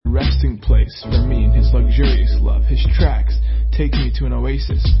place for me in his luxurious love. His tracks take me to an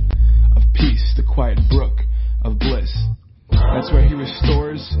oasis of peace, the quiet brook of bliss. That's where he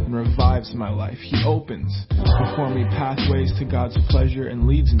restores and revives my life. He opens before me pathways to God's pleasure and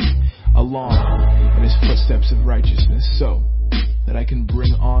leads me along in his footsteps of righteousness so that I can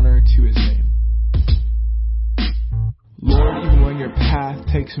bring honor to his name. Lord, even when your path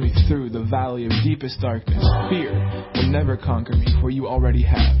takes me through the valley of deepest darkness, fear will never conquer me, for you already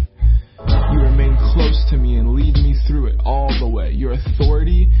have. You remain close to me and lead me through it all the way. Your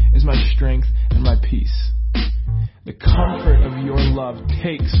authority is my strength and my peace. The comfort of your love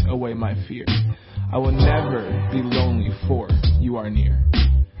takes away my fear. I will never be lonely, for you are near.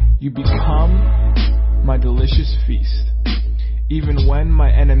 You become my delicious feast. Even when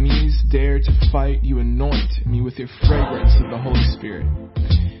my enemies dare to fight, you anoint me with your fragrance of the Holy Spirit.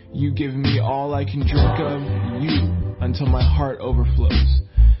 You give me all I can drink of you until my heart overflows.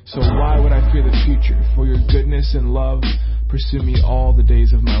 So why would I fear the future? For your goodness and love pursue me all the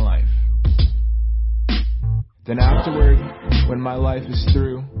days of my life. Then afterward, when my life is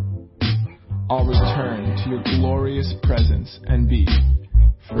through, I'll return to your glorious presence and be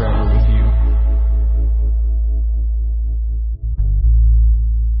forever with you.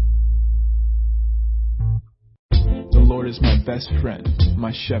 The Lord is my best friend,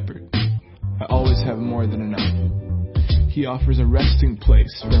 my shepherd. I always have more than enough. He offers a resting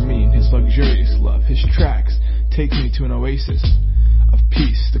place for me in his luxurious love. His tracks take me to an oasis of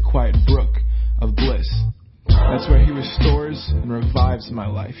peace, the quiet brook of bliss. That's where he restores and revives my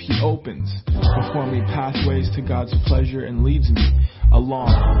life. He opens before me pathways to God's pleasure and leads me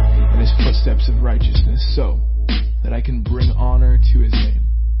along in his footsteps of righteousness so that I can bring honor to his name.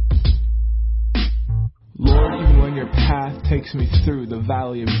 Lord, even when your path takes me through the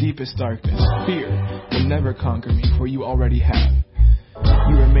valley of deepest darkness, fear will never conquer me, for you already have.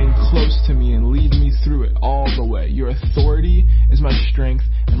 You remain close to me and lead me through it all the way. Your authority is my strength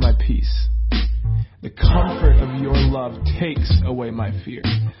and my peace. The comfort of your love takes away my fear.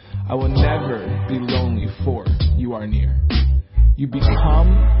 I will never be lonely, for you are near. You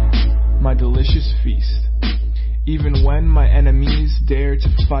become my delicious feast. Even when my enemies dare to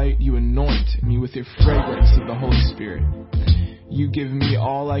fight, you anoint me with your fragrance of the Holy Spirit. You give me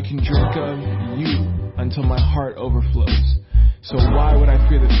all I can drink of you until my heart overflows. So why would I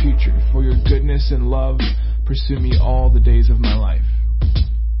fear the future? For your goodness and love pursue me all the days of my life.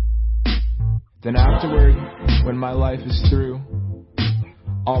 Then afterward, when my life is through,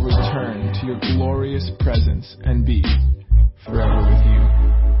 I'll return to your glorious presence and be forever with you.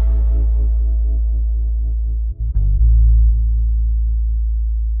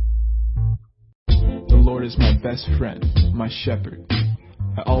 The Lord is my best friend, my shepherd.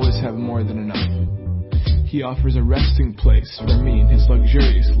 I always have more than enough. He offers a resting place for me in his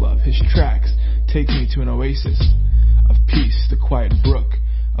luxurious love. His tracks take me to an oasis of peace, the quiet brook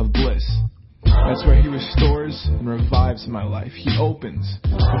of bliss. That's where he restores and revives my life. He opens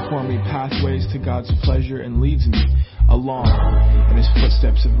before me pathways to God's pleasure and leads me along in his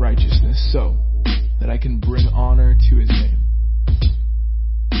footsteps of righteousness so that I can bring honor to his name.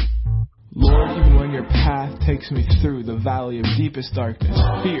 Lord, even when your path takes me through the valley of deepest darkness,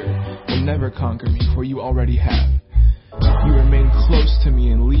 fear will never conquer me, for you already have. You remain close to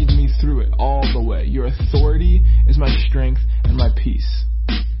me and lead me through it all the way. Your authority is my strength and my peace.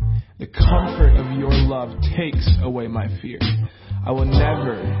 The comfort of your love takes away my fear. I will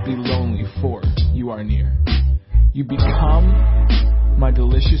never be lonely, for you are near. You become my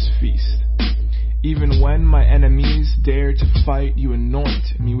delicious feast. Even when my enemies dare to fight, you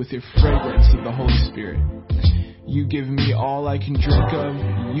anoint me with your fragrance of the Holy Spirit. You give me all I can drink of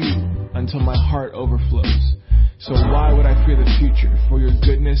you until my heart overflows. So why would I fear the future? For your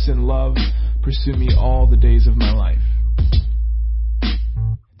goodness and love pursue me all the days of my life.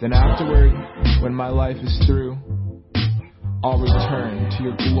 Then afterward, when my life is through, I'll return to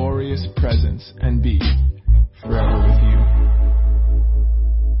your glorious presence and be forever with you.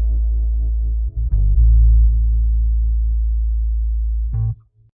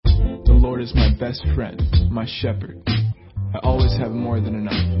 The Lord is my best friend, my shepherd. I always have more than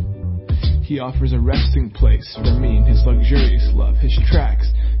enough. He offers a resting place for me in his luxurious love. His tracks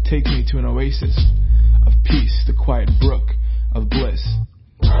take me to an oasis of peace, the quiet brook of bliss.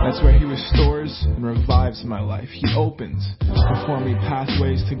 That's where he restores and revives my life. He opens before me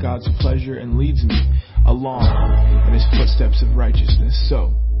pathways to God's pleasure and leads me along in his footsteps of righteousness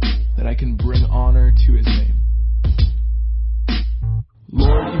so that I can bring honor to his name.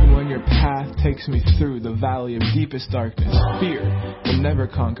 Lord, even when your path takes me through the valley of deepest darkness, fear will never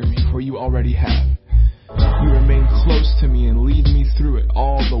conquer me, for you already have. You remain close to me and lead me through it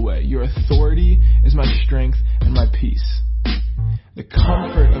all the way. Your authority is my strength and my peace. The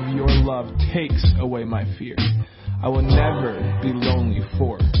comfort of your love takes away my fear. I will never be lonely,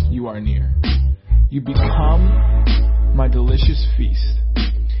 for you are near. You become my delicious feast,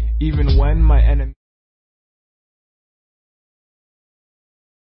 even when my enemy.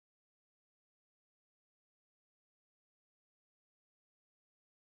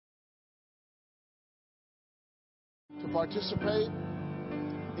 To participate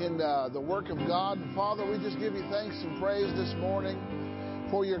in the work of God. And Father, we just give you thanks and praise this morning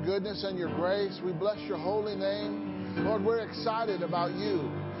for your goodness and your grace. We bless your holy name. Lord, we're excited about you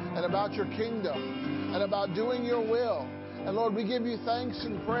and about your kingdom and about doing your will. And Lord, we give you thanks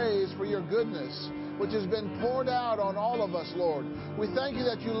and praise for your goodness, which has been poured out on all of us, Lord. We thank you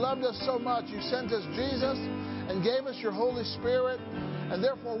that you loved us so much. You sent us Jesus and gave us your Holy Spirit. And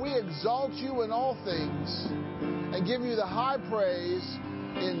therefore, we exalt you in all things and give you the high praise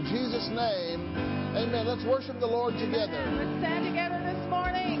in Jesus' name. Amen. Let's worship the Lord together. Let's stand together this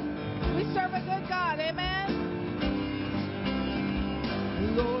morning. We serve a good God. Amen.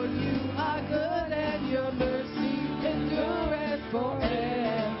 Lord, you are good and your mercy endureth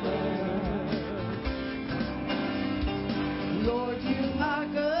forever. Lord, you are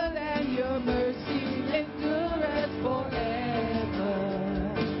good and your mercy endureth forever.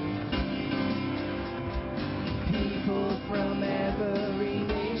 From every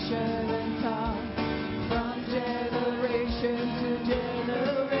nation and tongue, from generation to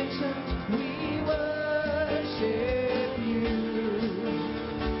generation, we worship you.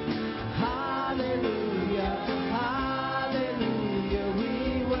 Hallelujah, hallelujah,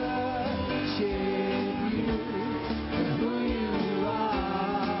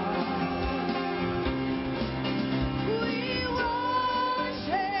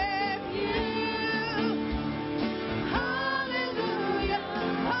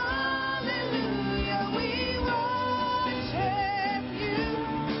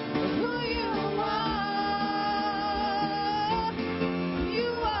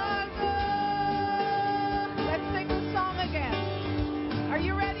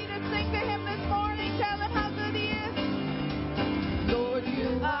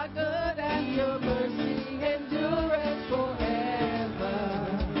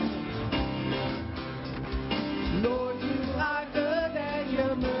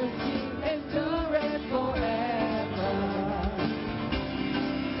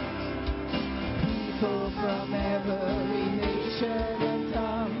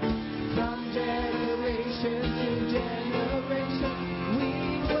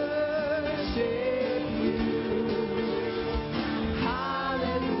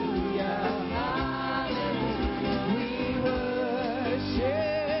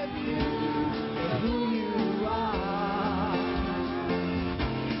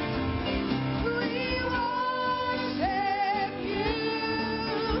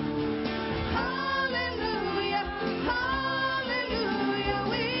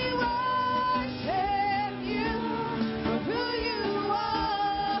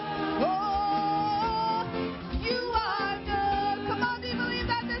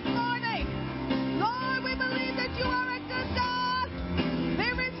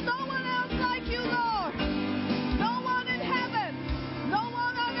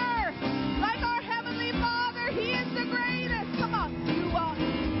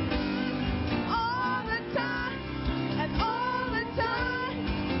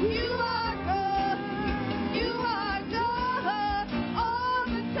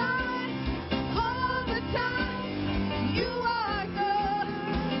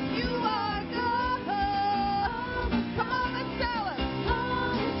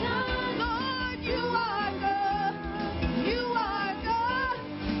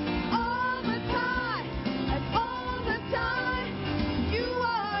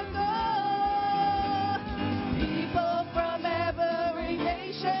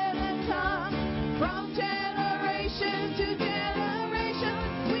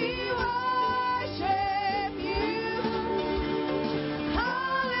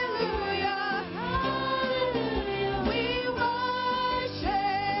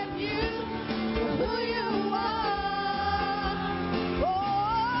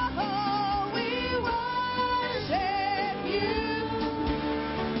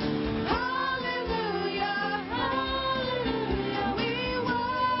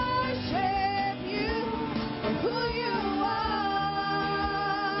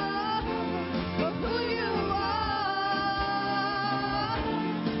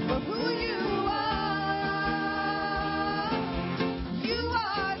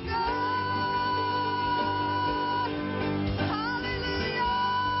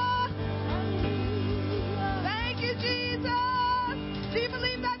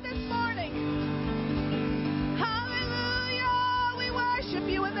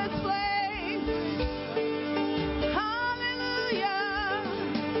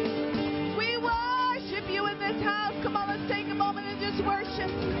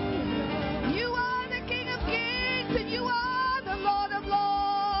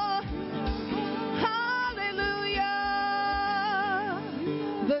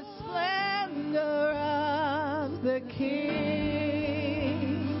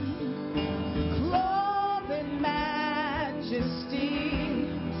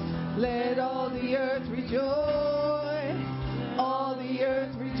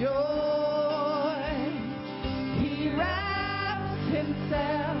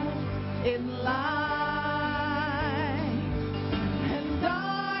 in light, and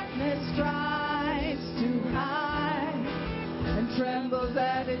darkness tries to hide and trembles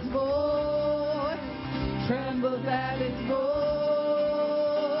at his voice, trembles at his voice.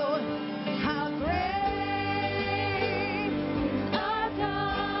 How great is our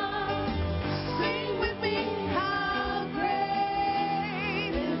God. Sing with me, how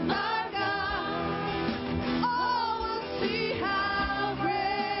great is our God. Oh, we'll see how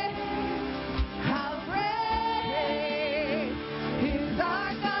great is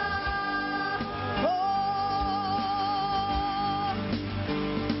our God. Oh,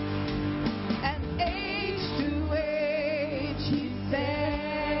 and age to age he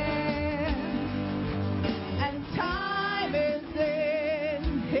stands, and time is in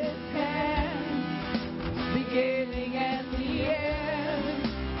his hands, beginning and the end,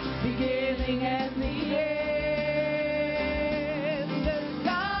 beginning and the end. The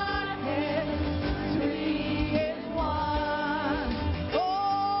Godhead, three in one.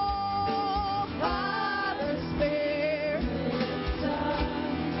 Oh, Father, Spirit, Son,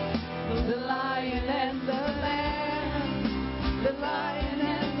 the Lion and the Lamb, the Lion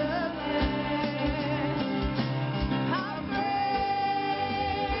and the Lamb. How great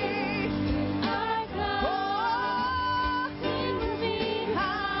our God. Oh, sing with me,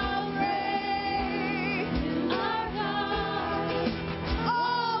 how great our God.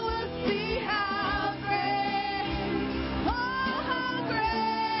 Oh, we'll see how great, oh, how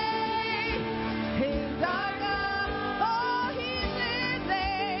great is our God. Oh, he's his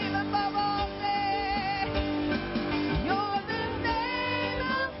name above all names. You're the name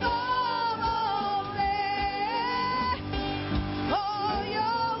above all names. Oh,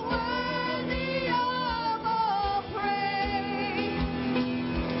 you're worthy of all praise.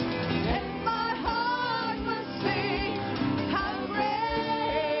 And my heart will sing, how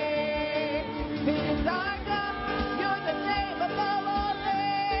great is our God. You're the name above all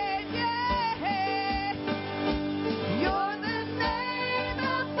names. Yeah. You're the name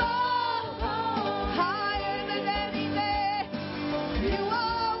above all, higher than any name. You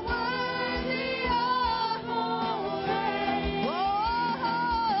are worthy of all praise. Oh,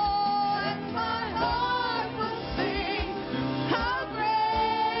 and my heart will sing, how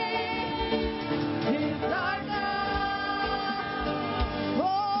great is our God.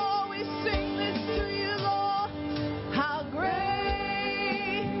 Oh, we sing this to you, Lord. How great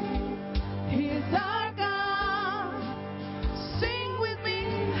is our God. Sing with me,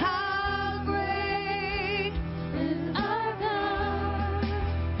 how great is our God.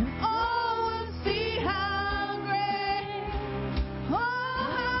 And oh, we'll see how great, oh,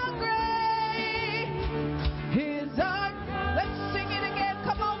 how great is our God. Let's sing it again.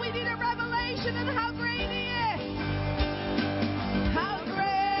 Come on, we need a revelation of how great he is. How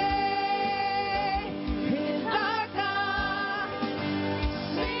great is our God.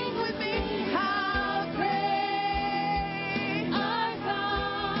 Sing with me, how great our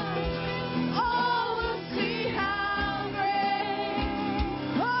God. Oh, we'll see how great,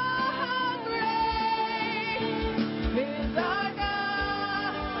 oh, how great is our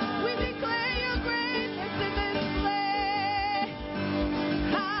God. We declare your greatness in this place.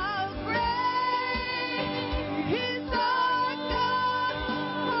 How great is our God.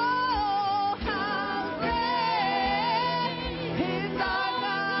 Oh, how great is our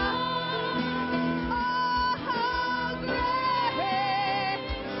God. Oh, how great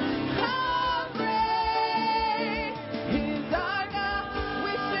is our God.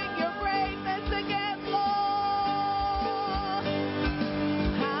 We sing your greatness again, Lord.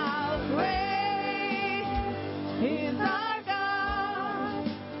 How great is our God.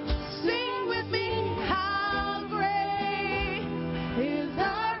 Sing with me, how great is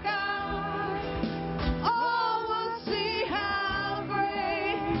our God. Oh, we'll see how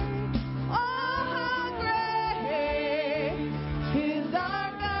great, oh, how great is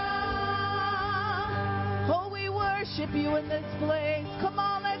our God. Oh, we worship you in this place. Come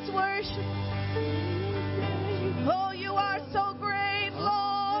on, let's worship. Oh, you are so great,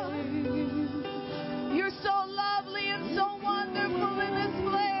 Lord. You're so lovely and so wonderful in this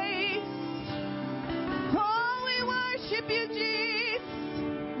place. Oh, we worship you, Jesus.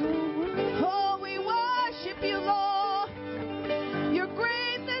 Oh, we worship you, Lord. Your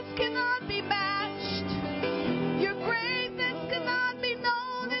greatness cannot be matched. Your greatness cannot be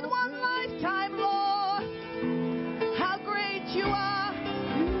known in one lifetime, Lord. How great you are.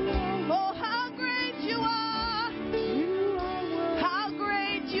 Oh, how great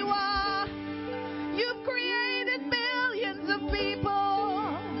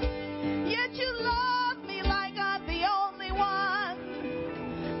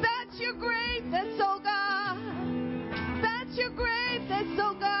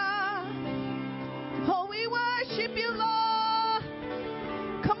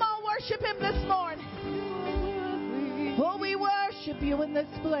worship Him this morning. Oh, we worship You in this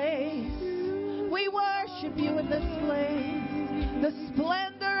place. We worship You in this place. The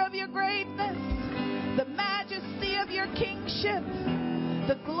splendor of Your greatness, the majesty of Your kingship,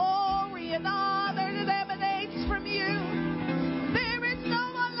 the glory and honor that emanates from You. There is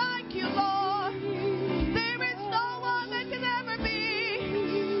no one like You, Lord. There is no one that can ever be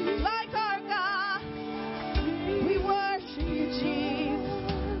like our God. We worship You, Jesus.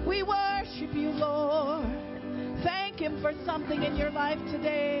 We worship You, Lord. Thank Him for something in your life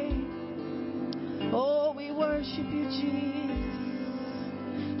today. Oh, we worship You, Jesus.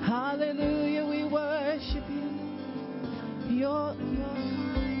 Hallelujah, we worship You. Your leads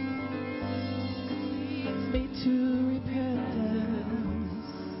me to repentance.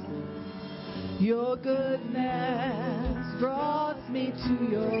 Your goodness draws me to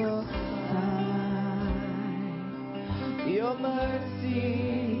Your side. Your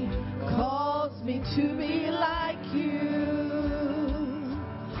mercy calls me to be like You.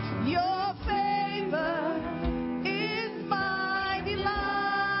 Your favor is my delight,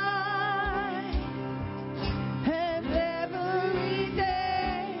 and every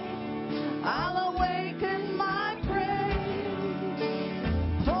day I'll awaken my praise,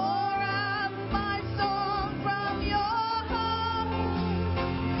 pour out my song from Your heart.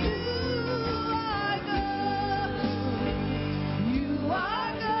 You are good. You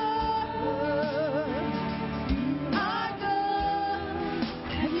are good. You are good.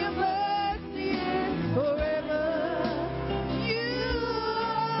 And Your mercy is forever. You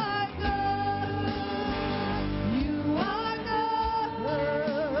are good. You are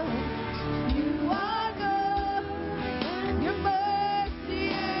good. You are good. Your mercy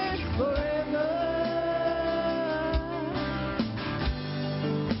is forever.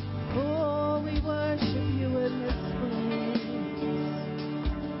 Oh, we worship You in this place.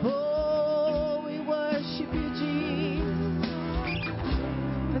 Oh, we worship You, Jesus.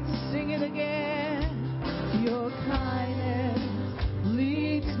 Let's sing it again. Your kindness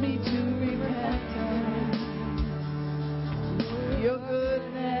leads me to repentance. Your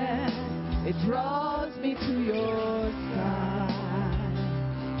goodness, it draws me to Your side.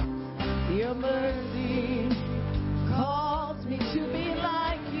 Your mercy calls me to be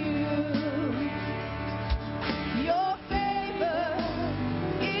like You. Your favor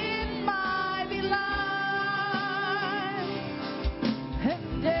is my delight,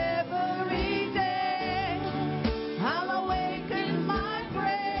 and every day I'll awaken my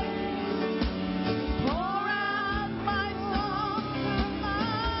praise, pour out my song from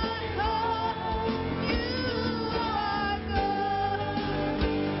my heart. You are good.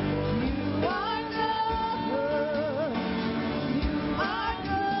 You are good. You are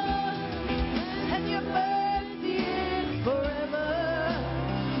good. And Your mercy is forever.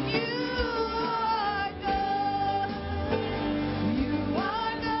 You are good. You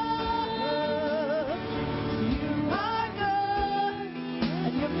are good. You are good.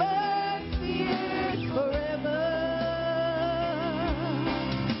 And Your mercy is forever.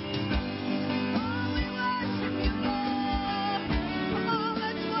 Oh, we worship You, Lord. Come on,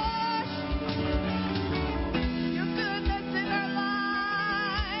 let's worship Your goodness in our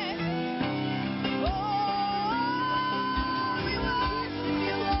lives. Oh, we worship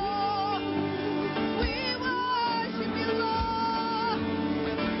You, Lord. We worship You, Lord.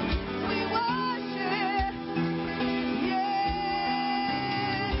 We worship. Yeah.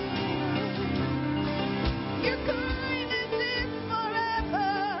 Your kindness is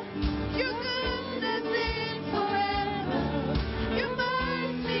forever. Your goodness is forever. Your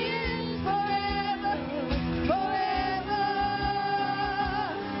mercy is forever. Forever.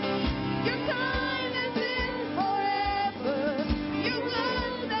 Your kindness is forever. Your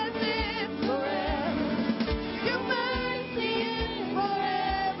goodness is forever. Your mercy is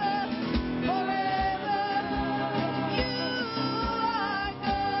forever. Forever. You are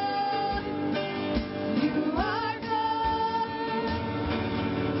good. You are good.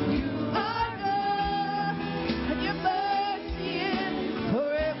 You are good. And Your mercy is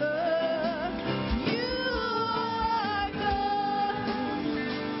forever. You are good.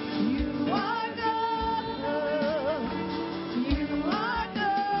 You are good. You are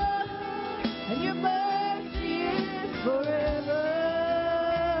good. And Your mercy is forever.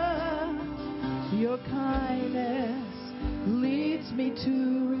 Your kindness leads me to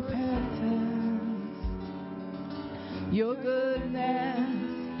repentance. Your goodness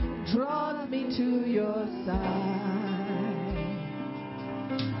draws me to Your side.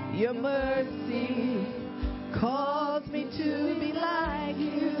 Your mercy calls me to be like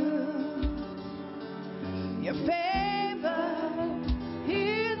You. Your favor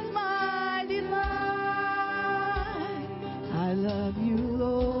is my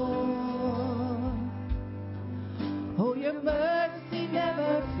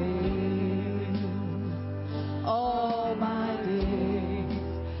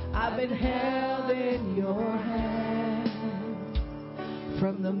I've been held in your hand.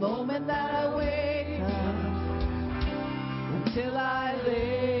 From the moment that I wake up until I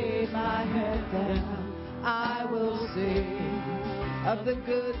lay my head down, I will sing of the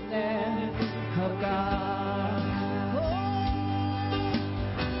goodness of God.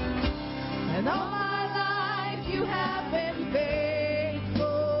 And all my life you have been faithful.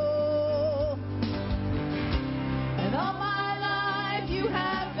 And all my life you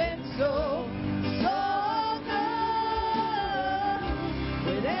have been so, so good.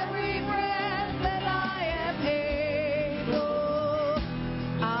 With every breath that I am able,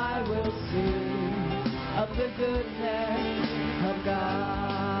 I will sing of the goodness of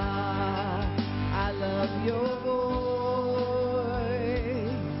God. I love your voice.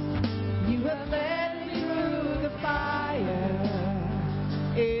 You have led me through the fire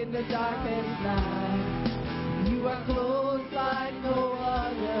in the darkest night. You are close like no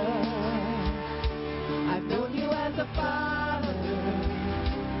other. I've known you as a father.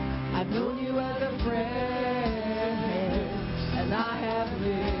 I've known you as a friend. And I have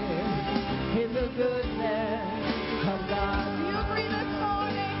lived in the goodness of God. Do you agree this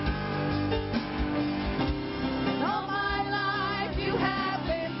morning? And all my life you have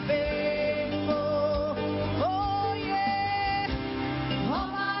been faithful. Oh yeah. All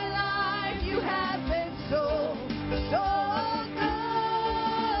my life you have been so, so good.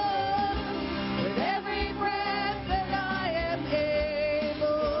 With every breath that I am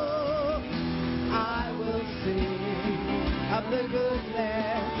able, I will sing of the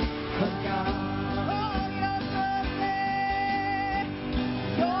goodness of God.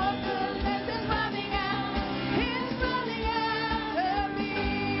 Your goodness is running out, it's running after me.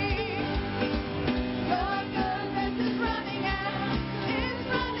 Your goodness is running out, it's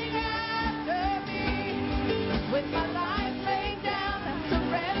running after me. With my life laid down and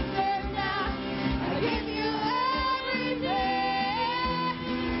surrendered now, I give you everything.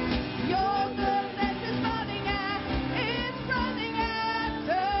 Your goodness is running out, it's running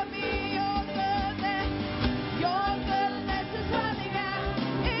after me. Your goodness is running out,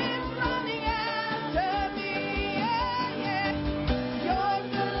 it's running after me. Yeah, yeah. Your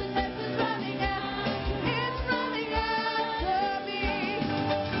goodness is running out, it's running after me.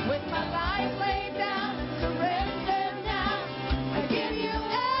 With my life laid down and surrendered now, I give you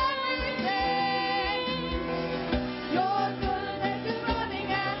everything. Your goodness is running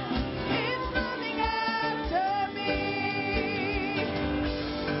out, it's running after me.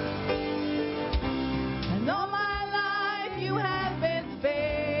 And all my life you have been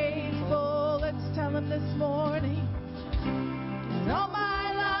faithful. Let's tell him this morning. And all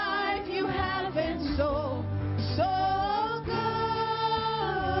my life you have been so, so good.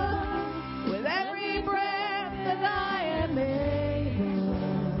 With every breath that I am able,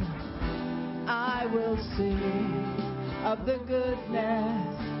 I will sing of the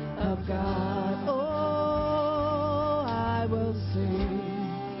goodness of God. Oh, I will sing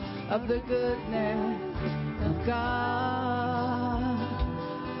of the goodness of God.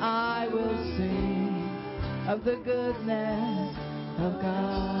 I will sing of the goodness of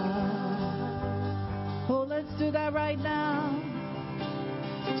God. Oh, let's do that right now.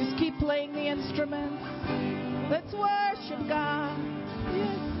 Just keep playing the instruments. Let's worship God.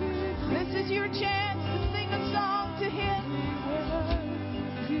 This is your chance to sing a song to Him.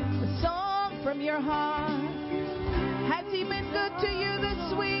 A song from your heart. Has He been good to you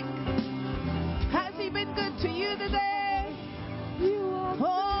this week? Has He been good to you today?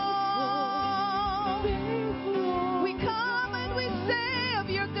 Oh, we come and we say of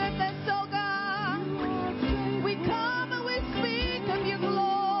your goodness, oh God. We come and we speak of your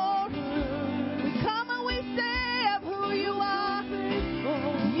glory. We come and we say of who you are.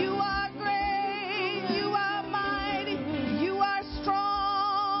 You are great, you are mighty, you are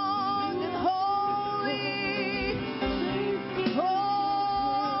strong and holy.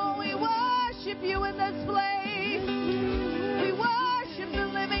 Oh, we worship you in this place. We worship the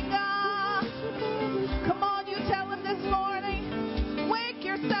living God. Come on, you tell him this morning. Wake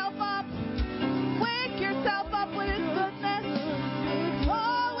yourself up. Wake yourself up with his goodness.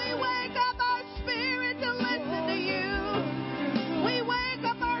 Oh, we wake up our spirit to listen to you. We wake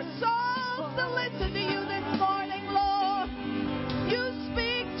up our souls to listen to you this morning, Lord. You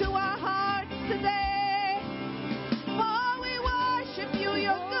speak to our hearts today. Oh, we worship you.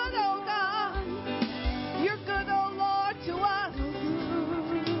 You're good, oh God. You're good, oh Lord, to us.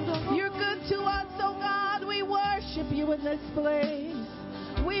 You're good to us, oh God. We worship you in this place.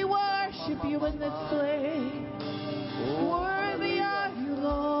 We worship you in this place. Worthy are you,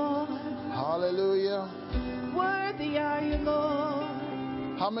 Lord. Hallelujah. Worthy are you, Lord.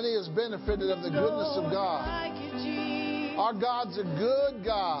 How many has benefited of the goodness of God? Our God's a good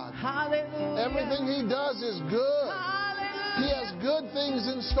God. Hallelujah. Everything He does is good. He has good things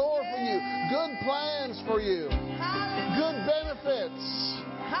in store for you, good plans for you, good benefits,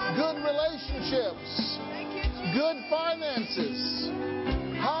 good relationships, good finances.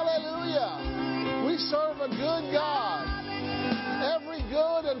 Hallelujah. We serve a good God. Every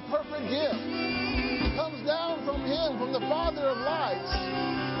good and perfect gift comes down from Him, from the Father of lights,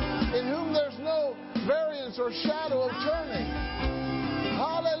 in whom there's no variance or shadow of turning.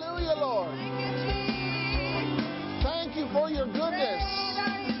 Hallelujah, Lord. Thank you for your goodness.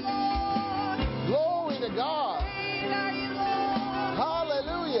 Glory to God.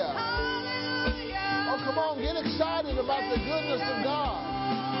 Hallelujah. Oh, come on, get excited about the goodness of God.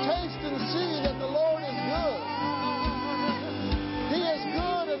 Taste and see that the Lord is good. He is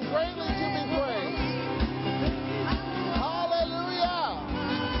good and greatly to be praised. Hallelujah.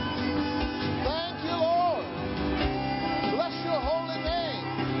 Thank you, Lord. Bless your holy name.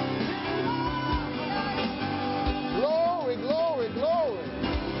 Glory, glory, glory.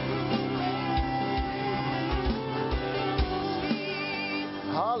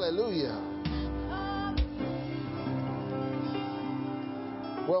 Hallelujah.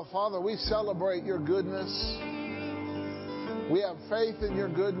 Well, Father, we celebrate your goodness. We have faith in your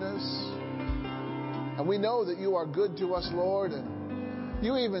goodness. And we know that you are good to us, Lord, and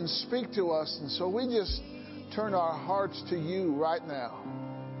you even speak to us. And so we just turn our hearts to you right now.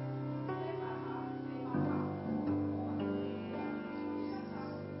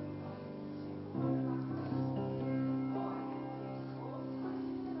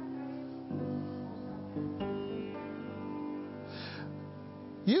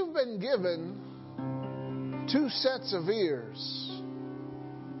 You've been given 2 sets of ears.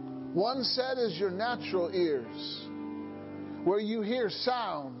 One set is your natural ears, where you hear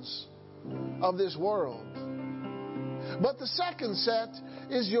sounds of this world. But the second set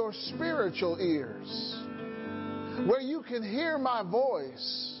is your spiritual ears, where you can hear my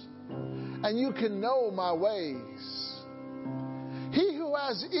voice and you can know my ways. He who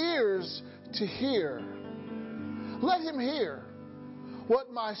has ears to hear, let him hear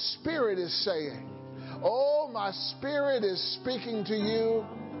what my spirit is saying. Oh, my spirit is speaking to you.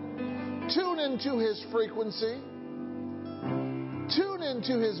 Tune into His frequency. Tune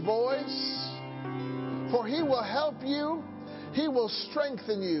into His voice. For He will help you. He will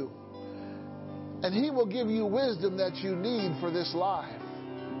strengthen you. And He will give you wisdom that you need for this life.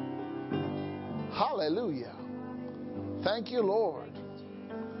 Hallelujah. Thank you, Lord.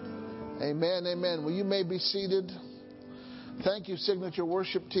 Amen, amen. Well, you may be seated. Thank you, Signature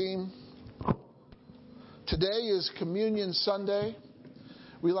Worship Team. Today is Communion Sunday.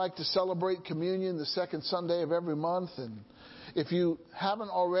 We like to celebrate communion the second Sunday of every month. And if you haven't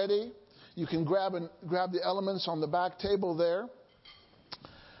already, you can grab the elements on the back table there.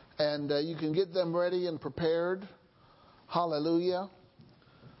 And you can get them ready and prepared. Hallelujah.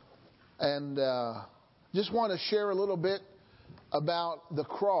 And just want to share a little bit about the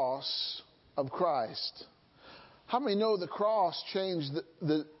cross of Christ. How many know the cross changed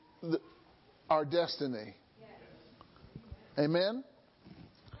our destiny? Amen?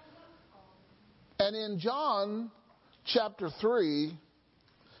 And in John chapter 3,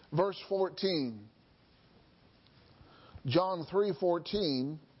 verse 14, John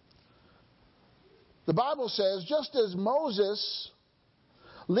 3:14, the Bible says, just as Moses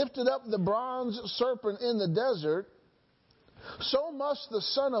lifted up the bronze serpent in the desert, so must the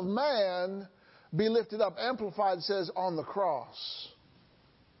Son of Man be lifted up. Amplified says, on the cross.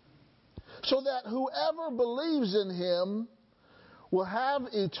 So that whoever believes in Him will have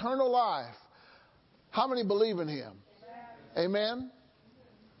eternal life. How many believe in Him? Amen?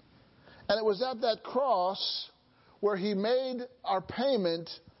 And it was at that cross where He made our payment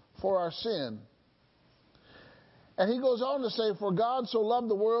for our sin. And He goes on to say, for God so loved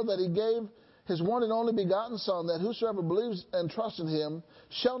the world that He gave His one and only begotten Son, that whosoever believes and trusts in Him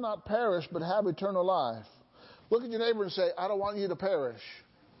shall not perish but have eternal life. Look at your neighbor and say, I don't want you to perish.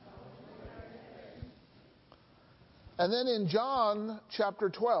 And then in John chapter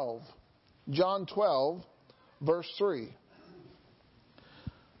 12, John 12, verse 3.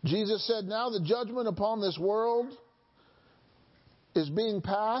 Jesus said, now the judgment upon this world is being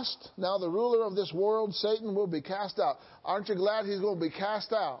passed. Now the ruler of this world, Satan, will be cast out. Aren't you glad he's going to be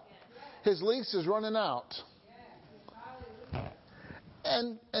cast out? His lease is running out.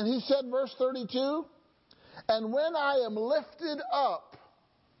 And he said, verse 32, and when I am lifted up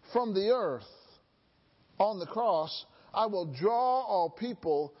from the earth on the cross, I will draw all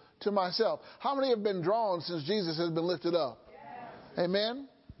people to myself. How many have been drawn since Jesus has been lifted up? Amen?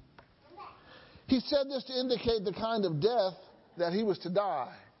 He said this to indicate the kind of death that he was to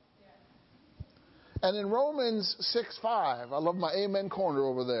die. And in Romans 6:5, I love my amen corner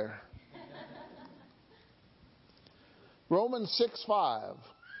over there. Romans 6:5.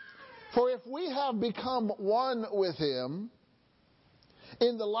 For if we have become one with him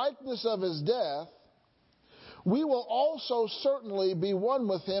in the likeness of his death, we will also certainly be one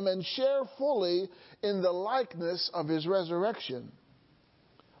with him and share fully in the likeness of his resurrection.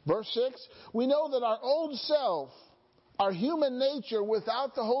 Verse 6, we know that our old self, our human nature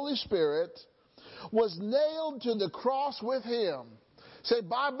without the Holy Spirit, was nailed to the cross with him. Say,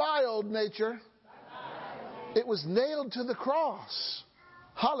 bye-bye, old nature. Bye-bye. It was nailed to the cross.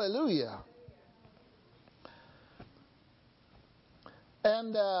 Hallelujah.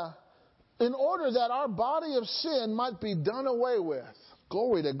 And in order that our body of sin might be done away with,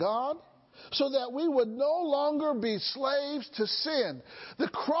 glory to God, so that we would no longer be slaves to sin. The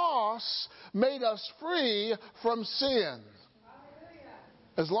cross made us free from sin.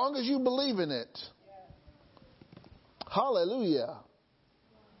 As long as you believe in it. Hallelujah.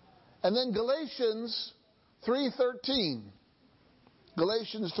 And then Galatians 3:13.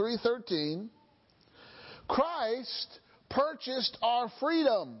 Galatians 3:13. Christ purchased our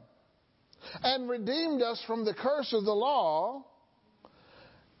freedom and redeemed us from the curse of the law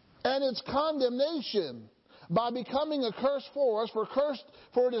and its condemnation by becoming a curse for us.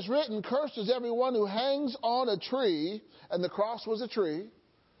 For it is written, cursed is everyone who hangs on a tree. And the cross was a tree.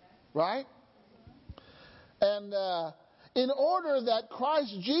 Right? And in order that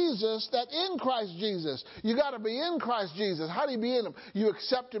in Christ Jesus, you got to be in Christ Jesus. How do you be in him? You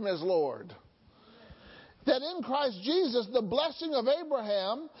accept him as Lord. That in Christ Jesus, the blessing of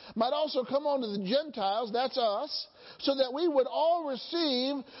Abraham might also come on to the Gentiles, that's us, so that we would all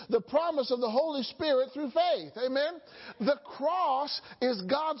receive the promise of the Holy Spirit through faith. Amen? The cross is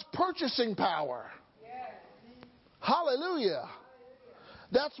God's purchasing power. Hallelujah.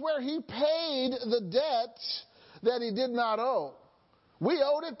 That's where he paid the debt that he did not owe. We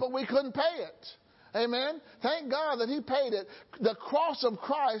owed it, but we couldn't pay it. Amen? Thank God that he paid it. The cross of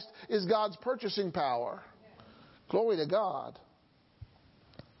Christ is God's purchasing power. Glory to God.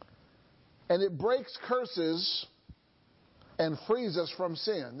 And it breaks curses and frees us from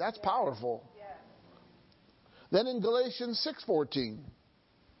sin. That's powerful. Then in Galatians 6:14,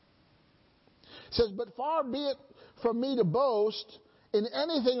 it says, but far be it from me to boast in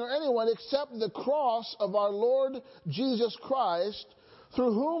anything or anyone except the cross of our Lord Jesus Christ,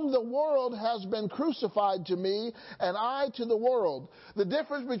 through whom the world has been crucified to me, and I to the world. The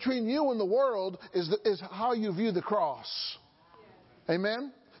difference between you and the world is how you view the cross.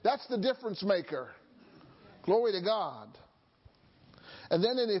 Amen? That's the difference maker. Glory to God. And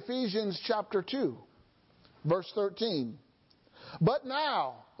then in Ephesians chapter 2, verse 13. But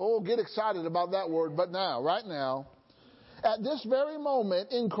now, get excited about that word, but now, right now, at this very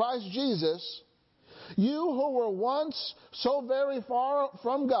moment in Christ Jesus, you who were once so very far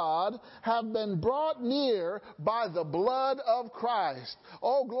from God have been brought near by the blood of Christ.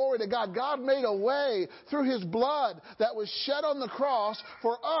 Oh, glory to God. God made a way through his blood that was shed on the cross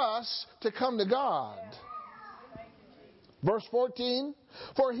for us to come to God. Verse 14,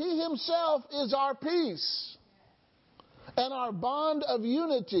 for he himself is our peace and our bond of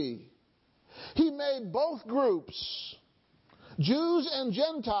unity. He made both groups, Jews and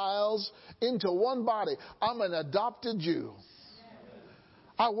Gentiles, into one body. I'm an adopted Jew.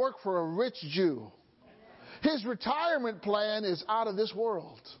 I work for a rich Jew. His retirement plan is out of this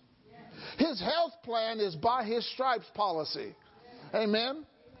world. His health plan is by his stripes policy. Amen?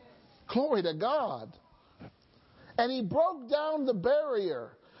 Glory to God. And he broke down the barrier,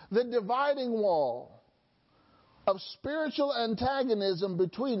 the dividing wall of spiritual antagonism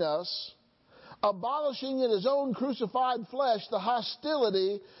between us, abolishing in his own crucified flesh the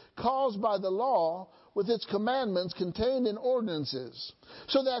hostility caused by the law with its commandments contained in ordinances,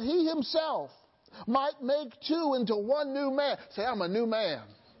 so that he himself might make two into one new man. Say, I'm a new man.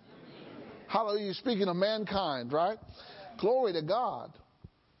 Hallelujah. Speaking of mankind, right? Glory to God.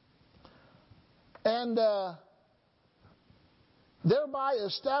 And thereby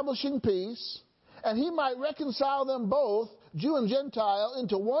establishing peace, and he might reconcile them both, Jew and Gentile,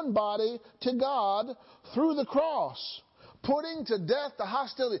 into one body to God through the cross, putting to death the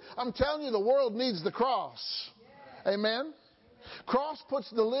hostility. I'm telling you, the world needs the cross. Amen? Cross puts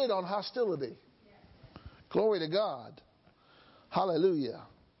the lid on hostility. Glory to God. Hallelujah.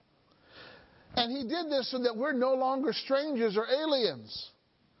 And he did this so that we're no longer strangers or aliens,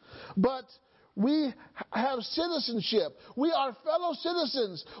 but we have citizenship. We are fellow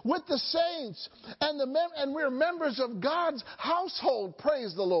citizens with the saints, and we're members of God's household.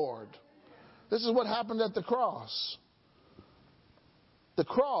 Praise the Lord. This is what happened at the cross. The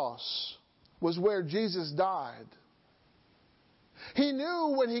cross was where Jesus died. He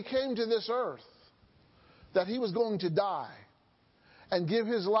knew when he came to this earth that he was going to die and give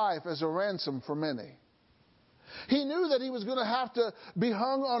his life as a ransom for many. He knew that he was going to have to be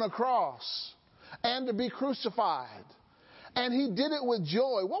hung on a cross and to be crucified. And he did it with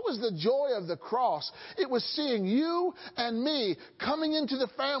joy. What was the joy of the cross? It was seeing you and me coming into the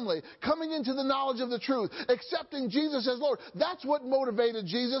family, coming into the knowledge of the truth, accepting Jesus as Lord. That's what motivated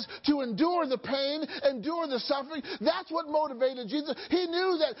Jesus to endure the pain, endure the suffering. That's what motivated Jesus. He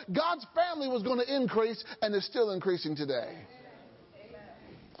knew that God's family was going to increase and is still increasing today.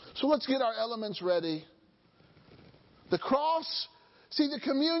 So let's get our elements ready. The cross, see, the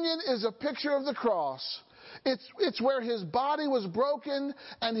communion is a picture of the cross. It's where his body was broken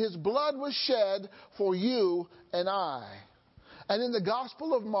and his blood was shed for you and I. And in the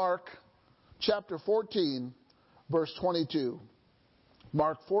Gospel of Mark, chapter 14, verse 22.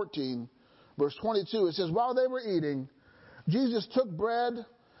 Mark 14, verse 22, it says, while they were eating, Jesus took bread,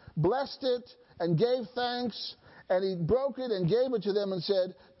 blessed it, and gave thanks, and he broke it and gave it to them and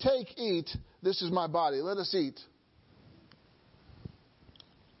said, take, eat, this is my body. Let us eat.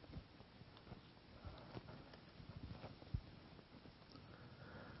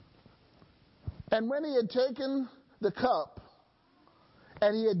 And when he had taken the cup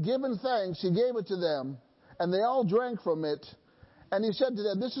and he had given thanks, he gave it to them, and they all drank from it. And he said to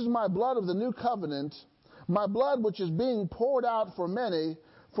them, this is my blood of the new covenant, my blood which is being poured out for many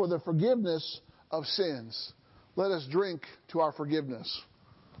for the forgiveness of sins. Let us drink to our forgiveness.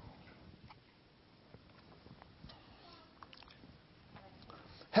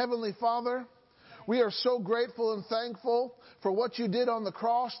 Heavenly Father, we are so grateful and thankful for what you did on the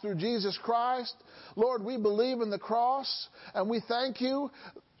cross through Jesus Christ. Lord, we believe in the cross, and we thank you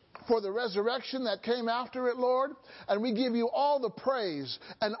for the resurrection that came after it, Lord. And we give you all the praise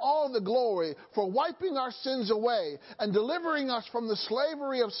and all the glory for wiping our sins away and delivering us from the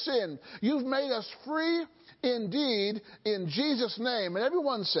slavery of sin. You've made us free indeed in Jesus' name. And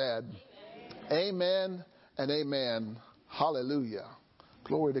everyone said, amen and amen. Hallelujah.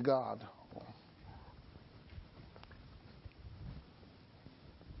 Glory to God.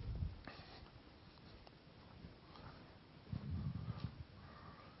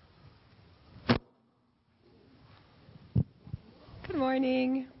 Good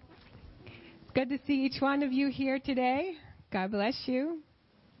morning. It's good to see each one of you here today. God bless you.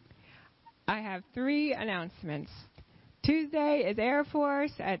 I have 3 announcements. Tuesday is Air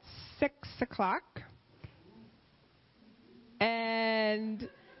Force at 6 o'clock. And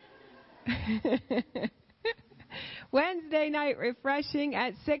Wednesday night refreshing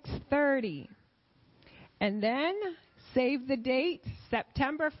at 6:30. And then save the date,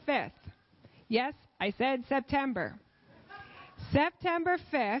 September 5th. Yes, I said September. September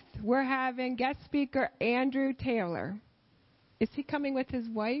 5th, we're having guest speaker Andrew Taylor. Is he coming with his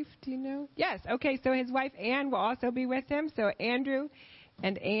wife? Do you know? Yes. Okay, so his wife Ann will also be with him. So Andrew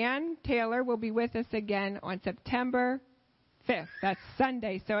and Ann Taylor will be with us again on September 5th. That's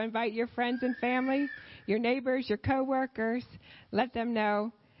Sunday. So invite your friends and family, your neighbors, your co-workers. Let them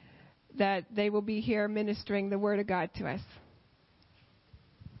know that they will be here ministering the Word of God to us.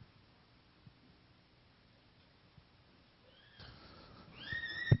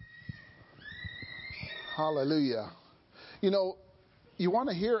 Hallelujah. You know, you want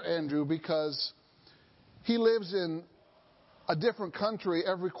to hear Andrew because he lives in a different country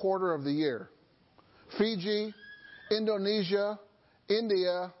every quarter of the year. Fiji, Indonesia,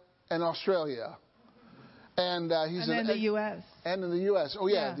 India, and Australia. And he's in the U.S. And in the U.S. Oh,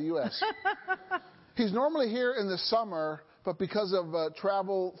 yeah, the U.S. He's normally here in the summer, but because of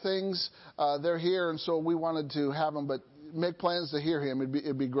travel things, they're here, and so we wanted to have him, but make plans to hear him.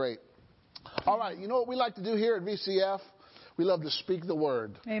 It'd be great. All right, you know what we like to do here at VCF? We love to speak the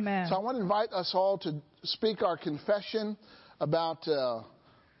Word. Amen. So I want to invite us all to speak our confession about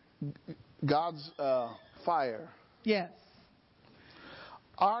God's fire. Yes.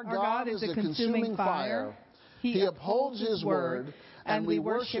 Our God is a consuming fire. He upholds His word, and we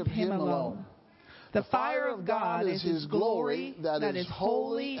worship Him alone. The fire of God is His glory that is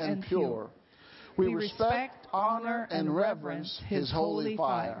holy and pure. We respect, honor, and reverence His holy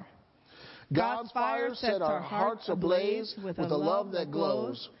fire. God's fire set our hearts ablaze with a love that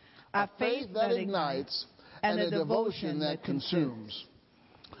glows, a faith that ignites, and a devotion that consumes.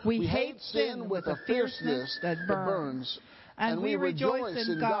 We hate sin with a fierceness that burns, and we rejoice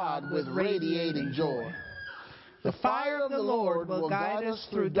in God with radiating joy. The fire of the Lord will guide us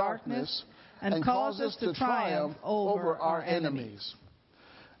through darkness and cause us to triumph over our enemies.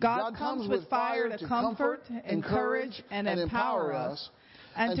 God comes with fire to comfort, encourage, and empower us,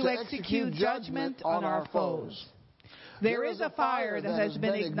 and to execute judgment on our foes. There is a fire that has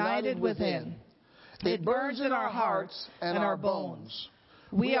been ignited within. It burns in our hearts and our bones.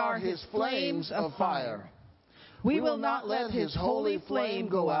 We are His flames of fire. We will not let His holy flame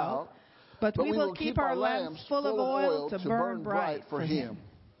go out, but we will keep our lamps full of oil to burn bright for Him.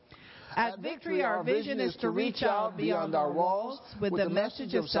 At Victory, our vision is to reach out beyond our walls with the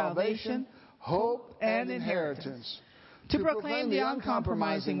message of salvation, hope, and inheritance, to proclaim the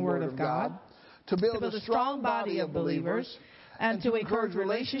uncompromising Word of God, to build a strong body of believers, and to encourage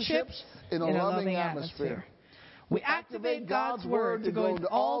relationships in a loving atmosphere. We activate God's Word to go into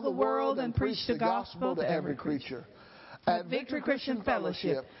all the world and preach the gospel to every creature. At Victory Christian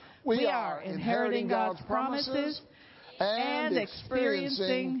Fellowship, we are inheriting God's promises and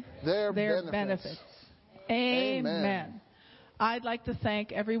experiencing their benefits. Amen. I'd like to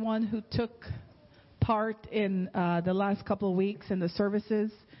thank everyone who took part in the last couple of weeks in the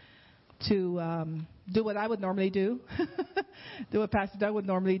services to do what I would normally do, do what Pastor Doug would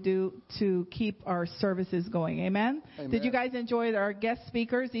normally do to keep our services going. Amen? Amen. Did you guys enjoy our guest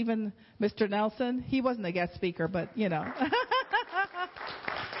speakers, even Mr. Nelson? He wasn't a guest speaker, but, you know.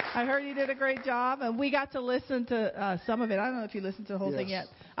 I heard he did a great job, and we got to listen to some of it. I don't know if you listened to the whole thing yet.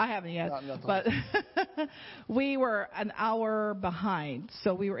 I haven't yet. But we were an hour behind,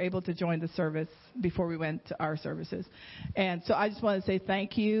 so we were able to join the service before we went to our services. And so I just want to say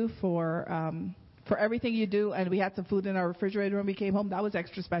thank you for everything you do. And we had some food in our refrigerator when we came home. That was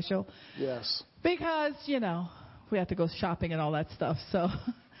extra special. Yes. Because, you know, we had to go shopping and all that stuff. So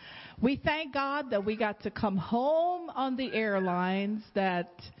we thank God that we got to come home on the airlines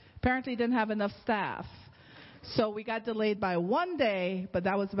that apparently didn't have enough staff. So we got delayed by one day, but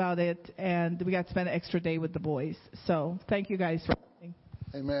that was about it. And we got to spend an extra day with the boys. So thank you guys for coming.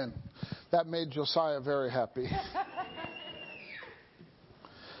 Amen. That made Josiah very happy.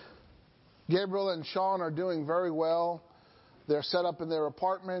 Gabriel and Sean are doing very well. They're set up in their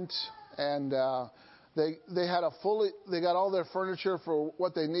apartment, and they got all their furniture for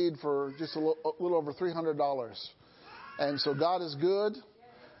what they need for just a little over $300. And so God is good.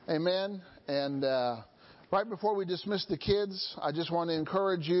 Amen. And right before we dismiss the kids, I just want to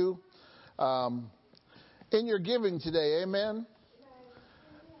encourage you in your giving today. Amen.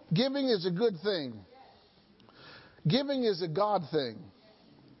 Giving is a good thing. Giving is a God thing.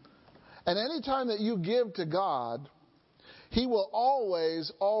 And any time that you give to God, He will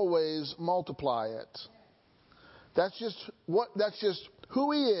always, always multiply it. That's just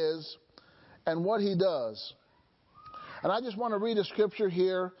who He is and what He does. And I just want to read a scripture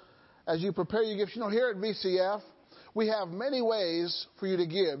here as you prepare your gifts. You know, here at VCF, we have many ways for you to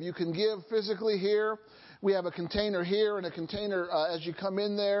give. You can give physically here. We have a container here and a container as you come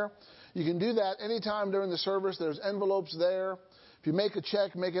in there. You can do that anytime during the service. There's envelopes there. If you make a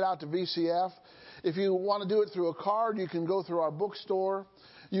check, make it out to VCF. If you want to do it through a card, you can go through our bookstore.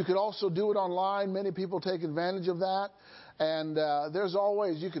 You could also do it online. Many people take advantage of that. And there's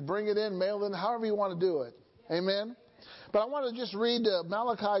always, you could bring it in, mail it in, however you want to do it. Amen? But I want to just read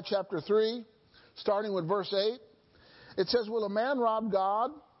Malachi chapter 3, starting with verse 8. It says, "Will a man rob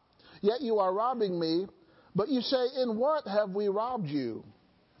God? Yet you are robbing me. But you say, in what have we robbed you?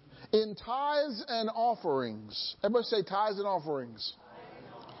 In tithes and offerings." Everybody say tithes and offerings.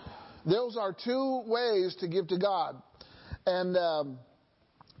 Those are two ways to give to God. And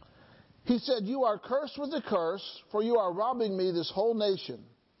he said, "You are cursed with a curse, for you are robbing me, this whole nation."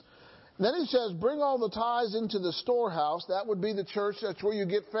 And then he says, "Bring all the tithes into the storehouse." That would be the church. That's where you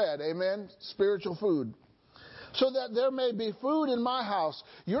get fed. Amen. Spiritual food. "So that there may be food in my house."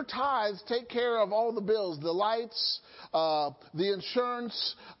 Your tithes take care of all the bills, the lights, the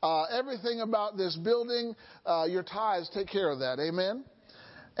insurance, everything about this building. Your tithes take care of that. Amen.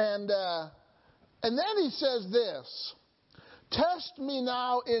 And then he says this, "Test me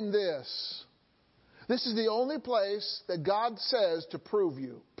now in this." This is the only place that God says to prove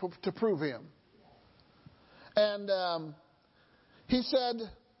Him. And he said,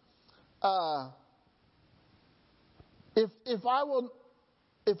 If I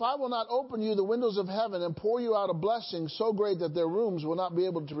will not open you the windows of heaven and pour you out a blessing so great that their rooms will not be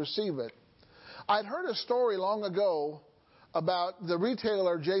able to receive it. I'd heard a story long ago about the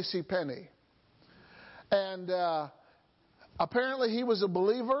retailer J.C. Penney. And apparently he was a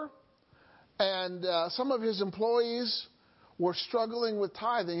believer, and some of his employees were struggling with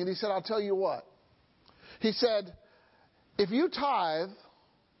tithing. And he said, "I'll tell you what." He said, if you tithe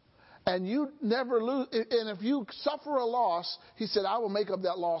and you never lose, and if you suffer a loss, he said, I will make up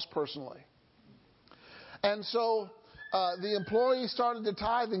that loss personally. And so the employee started to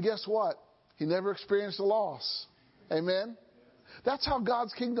tithe, and guess what? He never experienced a loss. Amen? That's how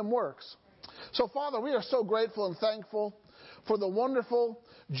God's kingdom works. So, Father, we are so grateful and thankful for the wonderful,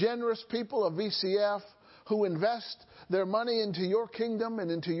 generous people of VCF who invest their money into your kingdom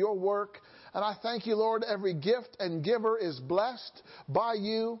and into your work. And I thank you, Lord, every gift and giver is blessed by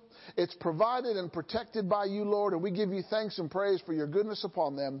you. It's provided and protected by you, Lord. And we give you thanks and praise for your goodness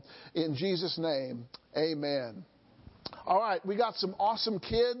upon them. In Jesus' name, amen. All right, we got some awesome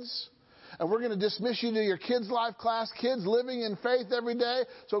kids. And we're going to dismiss you to your kids' life class. Kids living in faith every day.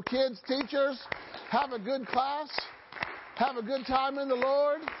 So kids, teachers, have a good class. Have a good time in the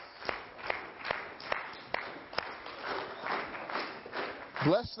Lord.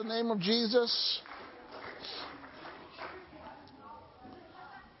 Bless the name of Jesus.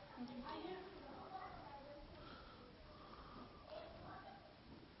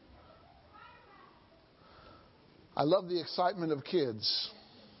 I love the excitement of kids.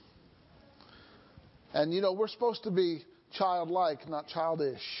 And, you know, we're supposed to be childlike, not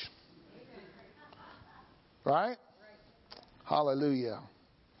childish. Right? Hallelujah.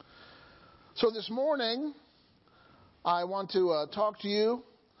 So this morning, I want to talk to you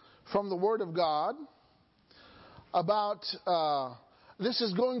from the Word of God about, this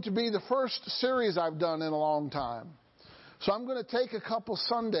is going to be the first series I've done in a long time. So I'm going to take a couple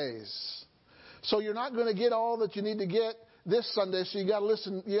Sundays. So you're not going to get all that you need to get this Sunday, so you got to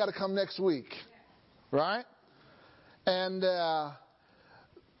listen, you got to come next week. Right? And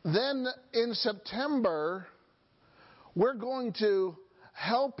then in September, we're going to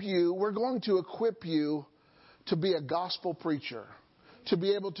help you, we're going to equip you to be a gospel preacher, to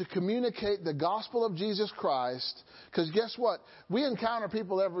be able to communicate the gospel of Jesus Christ. Because guess what? We encounter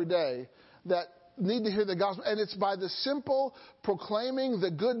people every day that need to hear the gospel. And it's by the simple proclaiming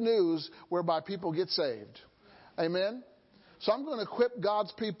the good news whereby people get saved. Amen? So I'm going to equip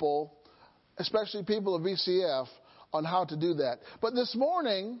God's people, especially people of VCF, on how to do that. But this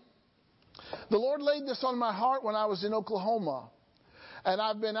morning, the Lord laid this on my heart when I was in Oklahoma. And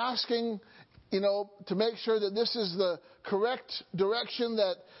I've been asking, you know, to make sure that this is the correct direction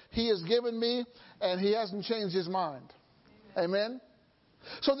that He has given me, and He hasn't changed His mind. Amen?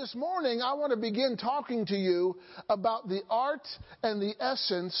 So this morning, I want to begin talking to you about the art and the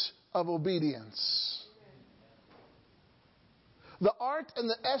essence of obedience. The art and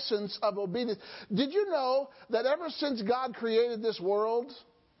the essence of obedience. Did you know that ever since God created this world,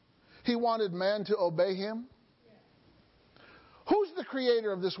 He wanted man to obey Him? Who's the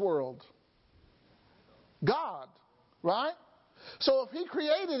creator of this world? God, right? So if He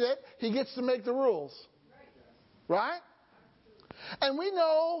created it, He gets to make the rules. Right? And we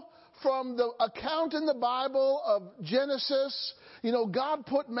know from the account in the Bible of Genesis, you know, God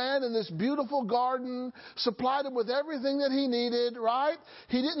put man in this beautiful garden, supplied him with everything that he needed, right?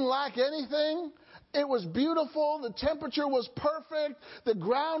 He didn't lack anything. It was beautiful. The temperature was perfect. The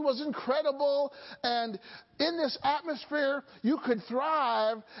ground was incredible. And in this atmosphere, you could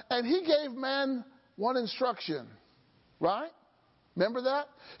thrive. And He gave man one instruction, right? Remember that?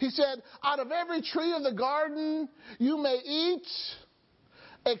 He said, out of every tree of the garden you may eat,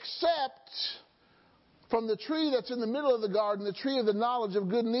 except from the tree that's in the middle of the garden, the tree of the knowledge of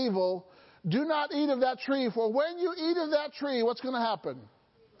good and evil. Do not eat of that tree, for when you eat of that tree, what's going to happen?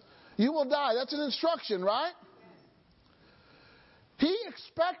 You will die. That's an instruction, right? He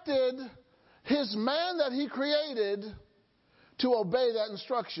expected His man that He created to obey that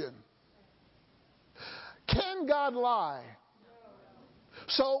instruction. Can God lie?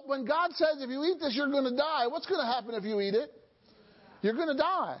 So when God says, if you eat this, you're going to die, what's going to happen if you eat it? You're going to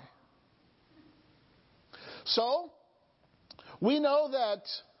die. So, we know that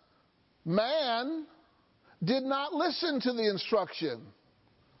man did not listen to the instruction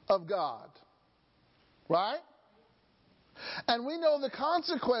of God. Right? And we know the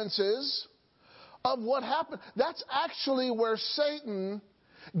consequences of what happened. That's actually where Satan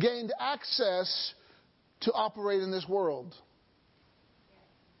gained access to operate in this world.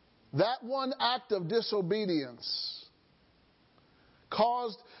 That one act of disobedience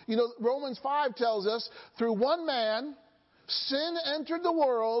caused, you know, Romans 5 tells us, through one man, sin entered the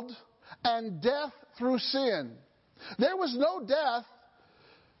world, and death through sin. There was no death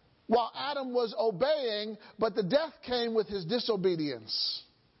while Adam was obeying, but the death came with his disobedience.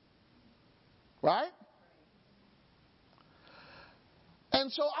 Right?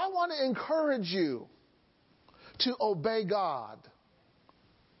 And so I want to encourage you to obey God.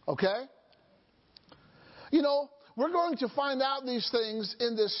 Okay? You know, we're going to find out these things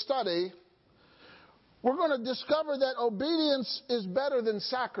in this study. We're going to discover that obedience is better than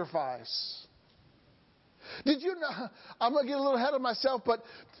sacrifice. Did you know? I'm going to get a little ahead of myself, but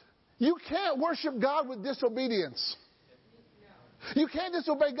you can't worship God with disobedience. You can't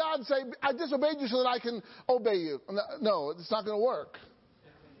disobey God and say, I disobeyed you so that I can obey you. No, it's not going to work.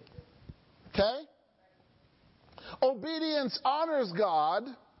 Okay? Obedience honors God,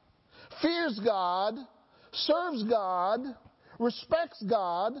 fears God, serves God, respects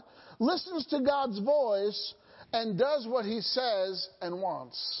God, listens to God's voice, and does what He says and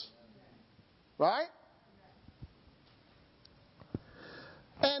wants. Right?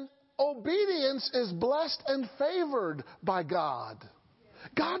 And obedience is blessed and favored by God.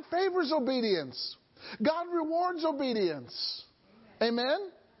 God favors obedience. God rewards obedience. Amen?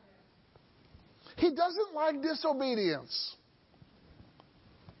 He doesn't like disobedience.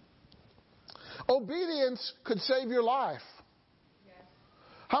 Obedience could save your life.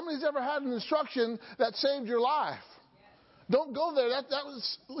 How many's ever had an instruction that saved your life? Don't go there. That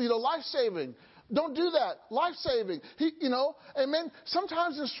was, life-saving. Don't do that. Life-saving. Amen.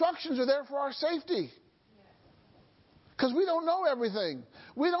 Sometimes instructions are there for our safety. Because we don't know everything.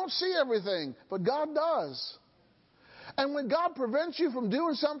 We don't see everything. But God does. And when God prevents you from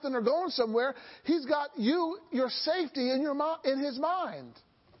doing something or going somewhere, He's got your safety in His mind.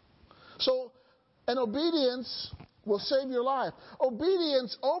 So, and obedience will save your life.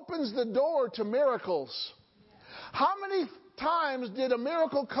 Obedience opens the door to miracles. How many times did a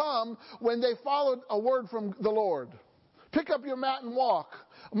miracle come when they followed a word from the Lord? Pick up your mat and walk.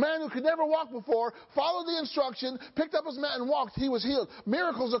 A man who could never walk before followed the instruction, picked up his mat and walked. He was healed.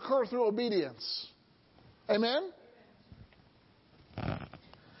 Miracles occur through obedience. Amen?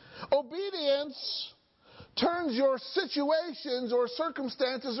 Obedience turns your situations or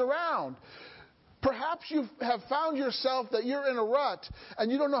circumstances around. Perhaps you have found yourself that you're in a rut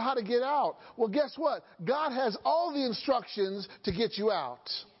and you don't know how to get out. Well, guess what? God has all the instructions to get you out.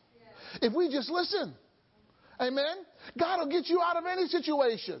 If we just listen. Amen? God will get you out of any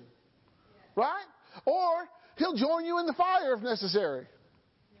situation. Right? Or He'll join you in the fire if necessary.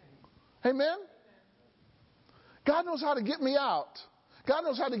 Amen? God knows how to get me out. God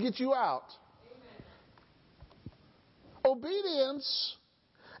knows how to get you out. Obedience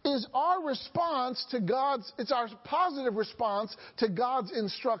is our response to it's our positive response to God's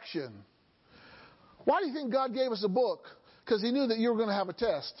instruction. Why do you think God gave us a book? Because He knew that you were going to have a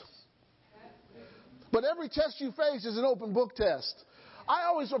test. But every test you face is an open book test. I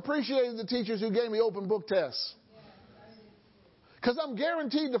always appreciated the teachers who gave me open book tests. Because I'm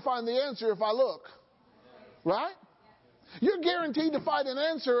guaranteed to find the answer if I look. Right? You're guaranteed to find an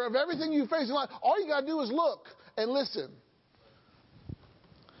answer of everything you face in life. All you got to do is look and listen.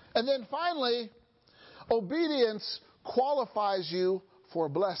 And then finally, obedience qualifies you for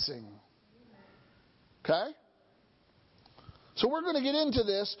blessing. Okay? So we're going to get into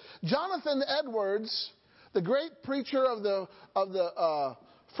this. Jonathan Edwards, the great preacher of the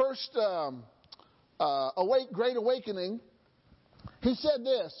first Great Awakening, he said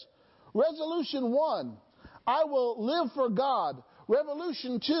this: Resolution 1, I will live for God.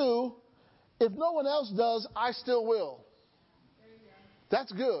 Revolution 2, if no one else does, I still will.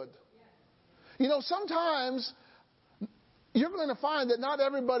 That's good. Sometimes you're going to find that not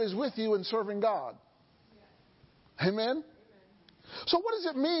everybody's with you in serving God. Amen? So what does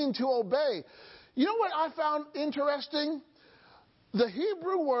it mean to obey? You know what I found interesting? The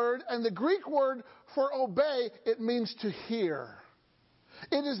Hebrew word and the Greek word for obey, it means to hear.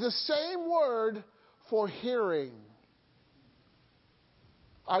 It is the same word for hearing.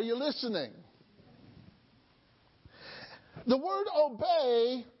 Are you listening? The word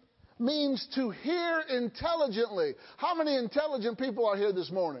obey means to hear intelligently. How many intelligent people are here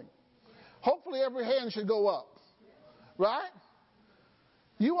this morning? Hopefully every hand should go up. Right?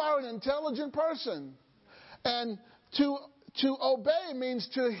 You are an intelligent person. And to obey means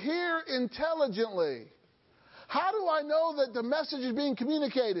to hear intelligently. How do I know that the message is being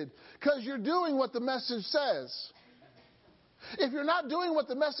communicated? Because you're doing what the message says. If you're not doing what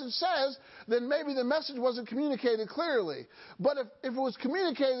the message says, then maybe the message wasn't communicated clearly. But if it was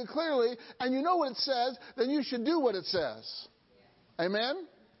communicated clearly and you know what it says, then you should do what it says. Amen?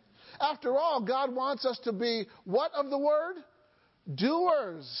 After all, God wants us to be what of the word?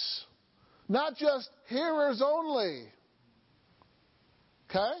 Doers. Not just hearers only.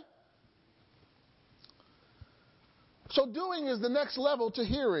 Okay? So doing is the next level to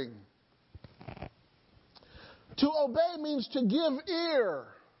hearing. To obey means to give ear.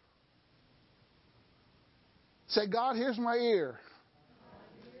 Say, God, here's my ear.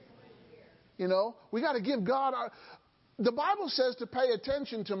 You know, we got to give God the Bible says to pay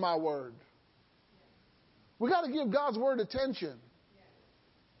attention to my word. We got to give God's word attention.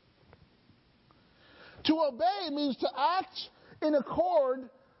 To obey means to act in accord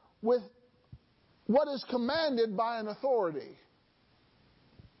with what is commanded by an authority.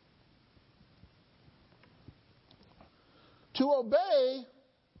 To obey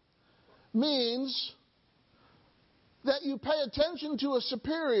means that you pay attention to a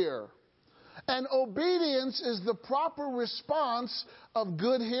superior. And obedience is the proper response of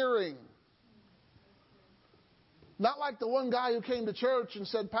good hearing. Not like the one guy who came to church and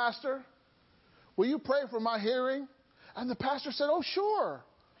said, "Pastor, will you pray for my hearing?" And the pastor said, "Oh, sure."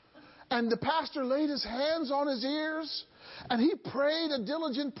 And the pastor laid his hands on his ears and he prayed a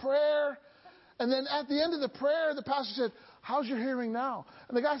diligent prayer. And then at the end of the prayer, the pastor said, "How's your hearing now?"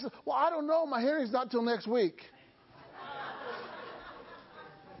 And the guy said, "Well, I don't know. My hearing's not till next week."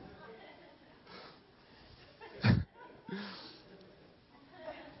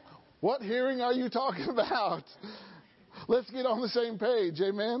 What hearing are you talking about? Let's get on the same page.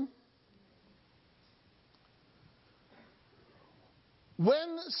 Amen.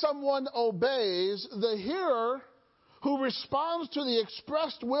 When someone obeys, the hearer who responds to the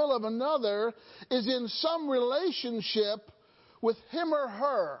expressed will of another is in some relationship with him or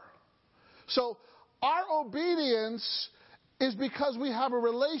her. So our obedience is because we have a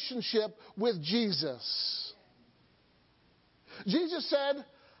relationship with Jesus. Jesus said,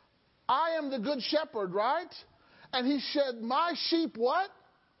 "I am the good shepherd," right? And he said, "My sheep" what?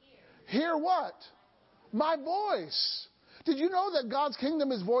 Hear what? My voice. Did you know that God's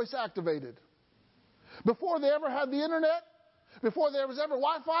kingdom is voice activated? Before they ever had the internet, before there was ever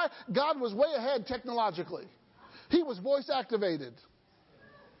Wi-Fi, God was way ahead technologically. He was voice activated.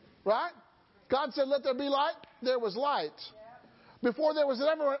 Right? God said, "Let there be light." There was light. Before there was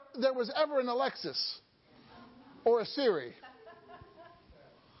ever an Alexis or a Siri.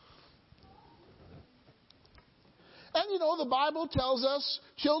 And you know, the Bible tells us,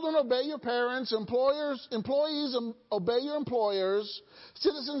 children, obey your parents, employees, obey your employers,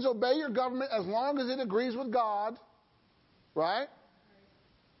 citizens, obey your government as long as it agrees with God. Right?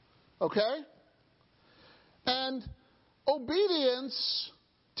 Okay? And obedience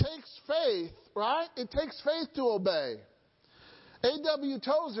takes faith, right? It takes faith to obey. A.W.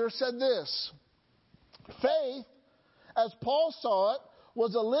 Tozer said this: "Faith, as Paul saw it,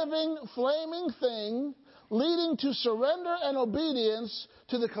 was a living, flaming thing leading to surrender and obedience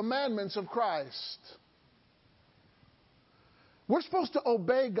to the commandments of Christ." We're supposed to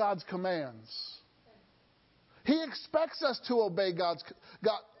obey God's commands. He expects us to obey God,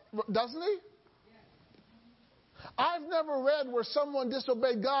 doesn't he? I've never read where someone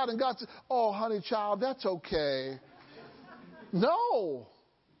disobeyed God and God said, "Oh, honey child, that's okay." No.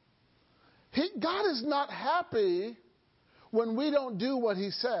 God is not happy when we don't do what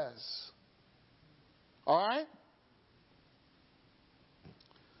he says. All right?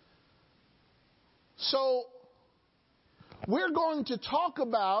 So, we're going to talk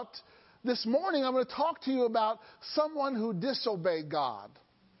about, this morning I'm going to talk to you about someone who disobeyed God.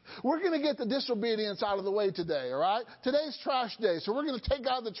 We're going to get the disobedience out of the way today, all right? Today's trash day, so we're going to take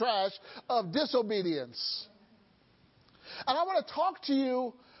out the trash of disobedience. And I want to talk to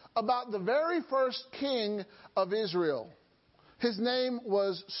you about the very first king of Israel. His name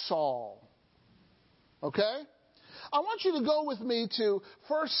was Saul. Okay? I want you to go with me to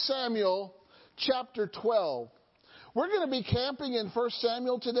 1 Samuel chapter 12. We're going to be camping in 1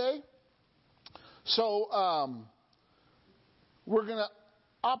 Samuel today. So, we're going to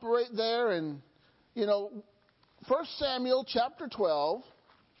operate there and, 1 Samuel chapter 12.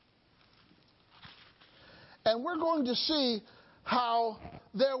 And we're going to see how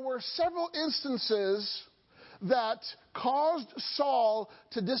there were several instances that caused Saul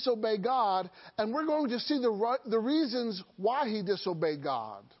to disobey God, and we're going to see the reasons why he disobeyed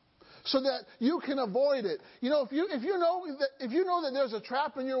God, so that you can avoid it. If you know that there's a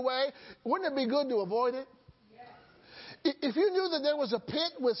trap in your way, wouldn't it be good to avoid it? Yes. If you knew that there was a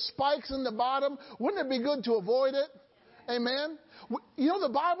pit with spikes in the bottom, wouldn't it be good to avoid it? Amen. The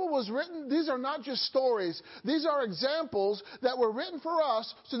Bible was written, these are not just stories. These are examples that were written for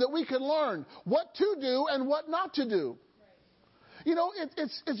us so that we can learn what to do and what not to do.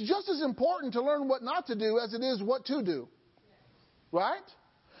 It's just as important to learn what not to do as it is what to do. Right?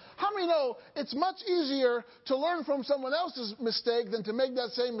 How many know it's much easier to learn from someone else's mistake than to make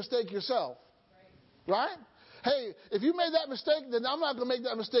that same mistake yourself? Right? Hey, if you made that mistake, then I'm not going to make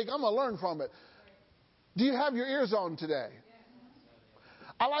that mistake. I'm going to learn from it. Do you have your ears on today?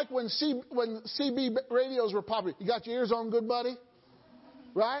 I like when CB radios were popular. You got your ears on, good buddy?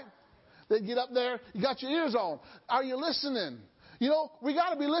 Right? They get up there, you got your ears on. Are you listening? You know, we got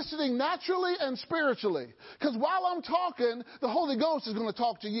to be listening naturally and spiritually. Because while I'm talking, the Holy Ghost is going to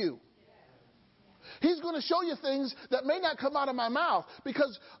talk to you. He's going to show you things that may not come out of my mouth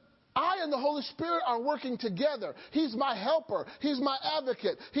because I and the Holy Spirit are working together. He's my helper. He's my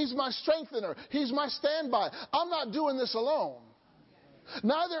advocate. He's my strengthener. He's my standby. I'm not doing this alone.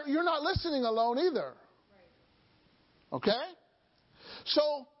 Neither, you're not listening alone either. Okay?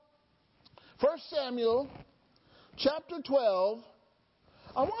 So, 1 Samuel chapter 12,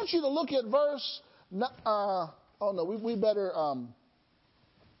 I want you to look at verse, we better,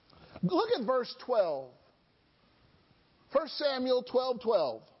 look at verse 12. 1 Samuel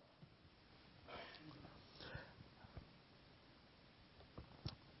 12:12.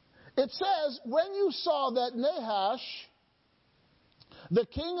 It says, when you saw that Nahash, the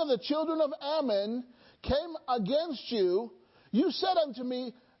king of the children of Ammon, came against you, you said unto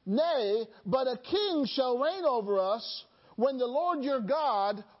me, Nay, but a king shall reign over us when the Lord your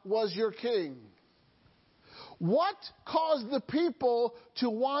God was your king. What caused the people to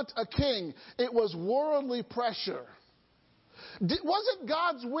want a king? It was worldly pressure. Was it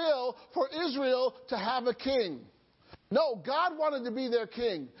God's will for Israel to have a king? No, God wanted to be their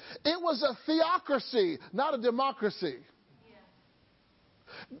king. It was a theocracy, not a democracy.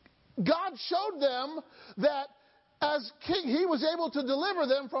 God showed them that as king, he was able to deliver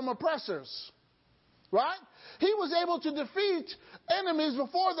them from oppressors. Right? He was able to defeat enemies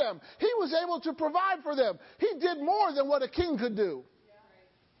before them. He was able to provide for them. He did more than what a king could do.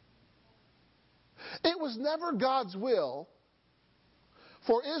 It was never God's will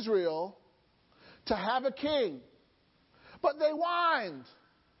for Israel to have a king. But they whined.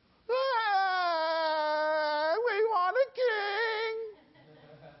 We want a king.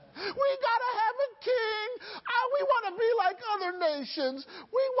 We got to have a king. We want to be like other nations.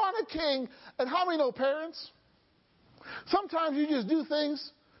 We want a king. And how many know, parents? Sometimes you just do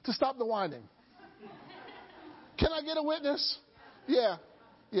things to stop the whining. Can I get a witness? Yeah.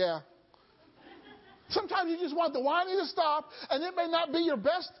 Sometimes you just want the whining to stop, and it may not be your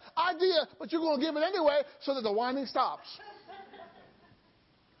best idea, but you're going to give it anyway so that the whining stops.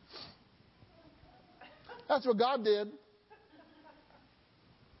 That's what God did.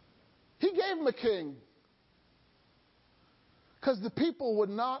 He gave him a king because the people would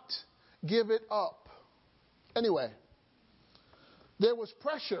not give it up. Anyway, there was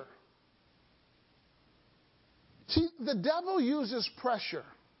pressure. See, the devil uses pressure.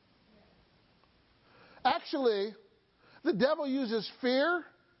 Actually, the devil uses fear,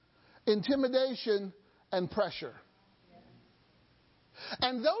 intimidation, and pressure.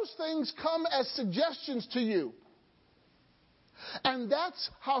 And those things come as suggestions to you. And that's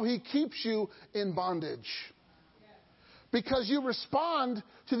how he keeps you in bondage. Because you respond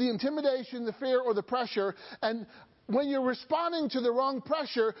to the intimidation, the fear, or the pressure. And when you're responding to the wrong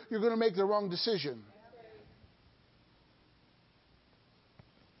pressure, you're going to make the wrong decision.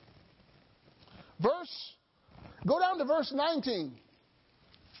 Go down to verse 19.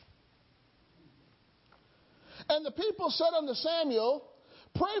 And the people said unto Samuel,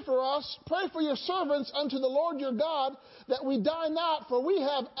 Pray for us, pray for your servants unto the Lord your God, that we die not, for we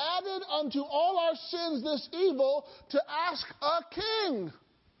have added unto all our sins this evil to ask a king.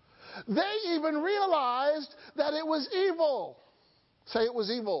 They even realized that it was evil. Say it was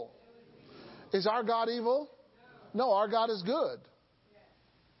evil. Is our God evil? No, our God is good.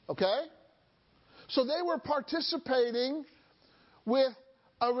 Okay? So they were participating with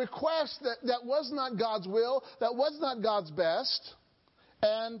a request that was not God's will, that was not God's best.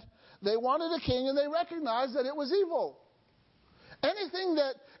 And they wanted a king, and they recognized that it was evil. Anything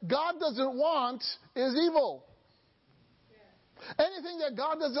that God doesn't want is evil. Anything that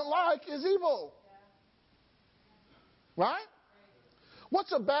God doesn't like is evil. Right?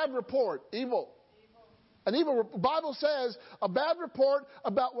 What's a bad report? Evil. An evil, the Bible says a bad report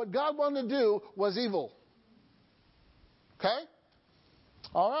about what God wanted to do was evil. Okay?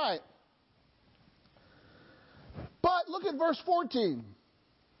 All right. But look at verse 14.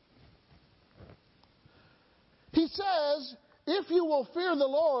 He says, if you will fear the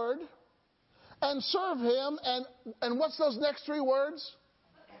Lord and serve him, and what's those next three words?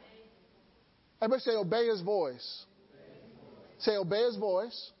 Everybody say, obey his voice. Say, obey his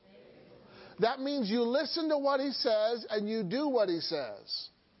voice. That means you listen to what he says and you do what he says.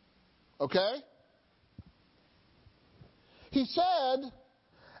 Okay? He said,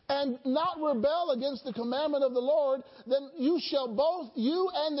 and not rebel against the commandment of the Lord, then you shall both, you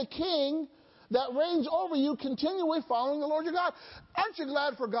and the king that reigns over you, continually following the Lord your God. Aren't you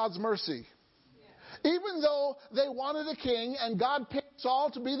glad for God's mercy? Yeah. Even though they wanted a king and God picked Saul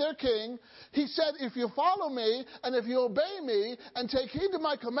to be their king, he said, if you follow me and if you obey me and take heed to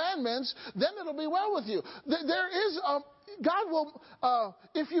my commandments, then it'll be well with you. There is, God will,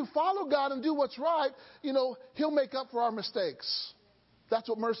 if you follow God and do what's right, He'll make up for our mistakes. That's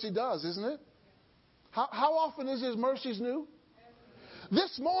what mercy does, isn't it? How often is His mercies new?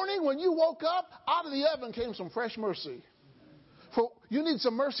 This morning when you woke up, out of the oven came some fresh mercy. For you need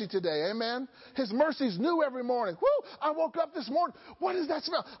some mercy today, amen? His mercy's new every morning. Woo! I woke up this morning. What does that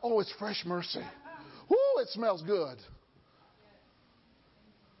smell? Oh, it's fresh mercy. Woo! It smells good.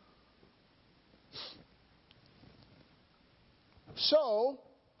 So,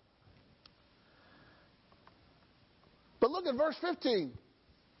 but look at verse 15.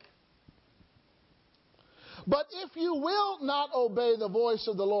 But if you will not obey the voice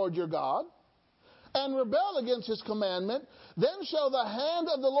of the Lord your God, and rebel against His commandment, then shall the hand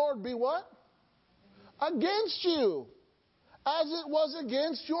of the Lord be what? Against you, as it was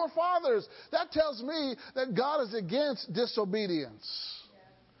against your fathers. That tells me that God is against disobedience.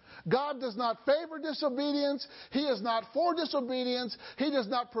 God does not favor disobedience. He is not for disobedience. He does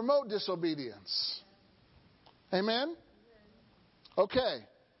not promote disobedience. Amen? Okay.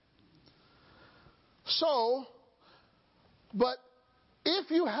 So, but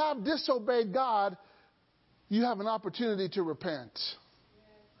if you have disobeyed God, you have an opportunity to repent.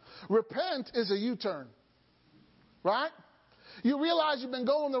 Repent is a U-turn. Right? You realize you've been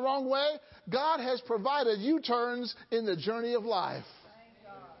going the wrong way? God has provided U-turns in the journey of life.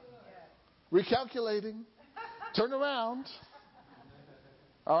 Recalculating. Turn around.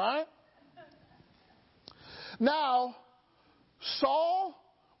 All right? Now, Saul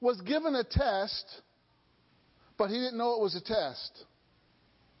was given a test, but he didn't know it was a test.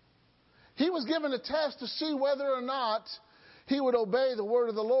 He was given a test to see whether or not he would obey the word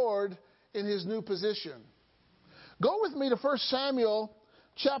of the Lord in his new position. Go with me to 1 Samuel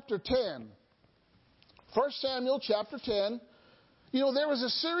chapter 10. 1 Samuel chapter 10. There was a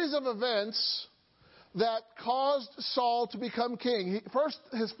series of events that caused Saul to become king. First,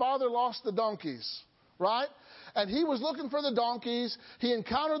 his father lost the donkeys, right? And he was looking for the donkeys. He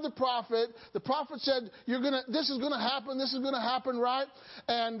encountered the prophet. The prophet said, this is going to happen. This is going to happen, right?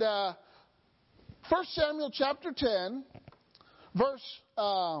 And 1 Samuel chapter 10, verse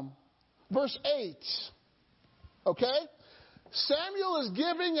 8. Okay? Samuel is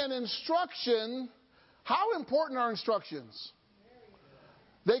giving an instruction. How important are instructions?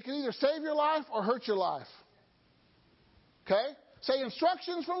 They can either save your life or hurt your life. Okay? Say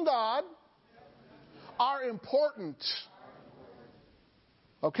instructions from God are important.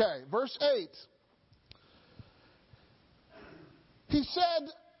 Okay, verse 8. He said,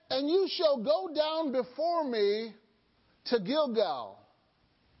 and you shall go down before me to Gilgal.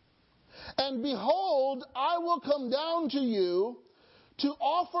 And behold, I will come down to you to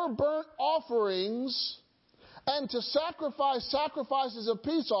offer burnt offerings and to sacrifice sacrifices of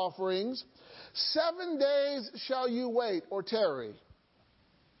peace offerings. 7 days shall you wait or tarry.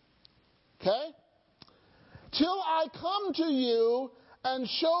 Okay? Till I come to you and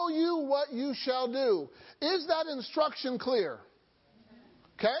show you what you shall do. Is that instruction clear?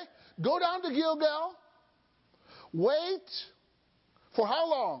 Okay? Go down to Gilgal. Wait for how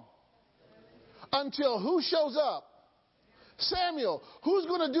long? Until who shows up? Samuel. Who's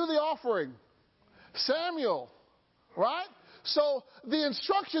going to do the offering? Samuel. Right? So the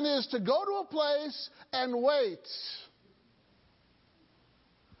instruction is to go to a place and wait.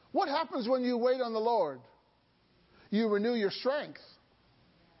 What happens when you wait on the Lord? You renew your strength.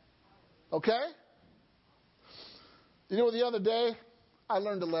 Okay? The other day, I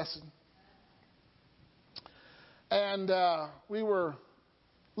learned a lesson. And we were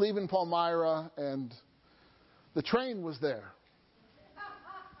leaving Palmyra, and the train was there.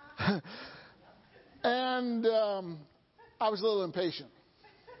 And I was a little impatient.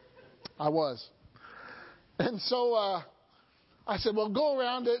 I was. And so I said, well, go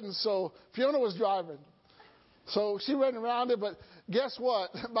around it. And so Fiona was driving. So she went around it, but guess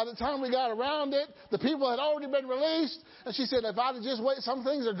what? By the time we got around it, the people had already been released. And she said, if I'd have just waited, some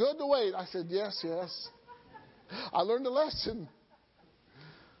things are good to wait. I said, yes. I learned a lesson.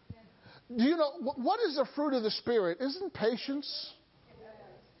 Do you know, what is the fruit of the Spirit? Isn't patience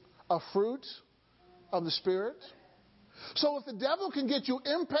a fruit of the Spirit? So if the devil can get you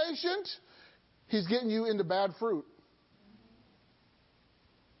impatient, he's getting you into bad fruit.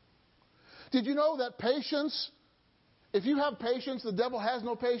 Did you know that patience, if you have patience, the devil has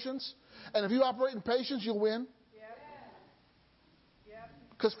no patience? And if you operate in patience, you'll win?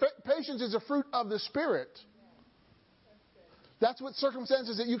 Because patience is a fruit of the Spirit. That's what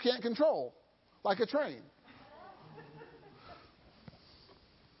circumstances that you can't control, like a train.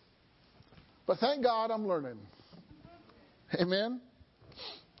 But thank God I'm learning. Amen?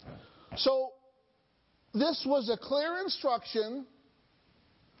 So, this was a clear instruction.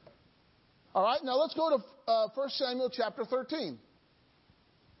 All right, now let's go to 1 Samuel chapter 13.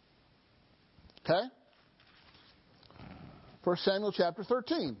 Okay? 1 Samuel chapter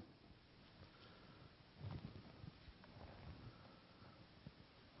 13.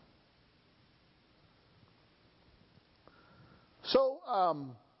 So,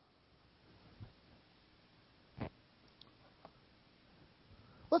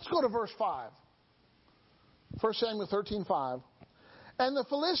 let's go to verse 5. 1 Samuel 13:5. And the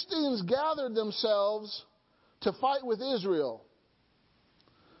Philistines gathered themselves to fight with Israel.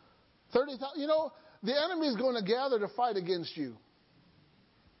 30,000. You know, the enemy is going to gather to fight against you.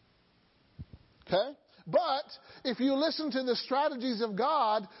 Okay? But if you listen to the strategies of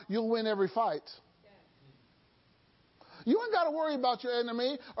God, you'll win every fight. You ain't got to worry about your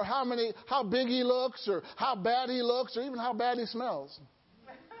enemy or how big he looks or how bad he looks or even how bad he smells.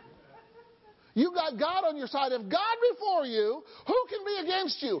 You got God on your side. If God before you, who can be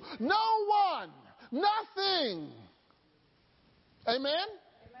against you? No one. Nothing. Amen? Amen.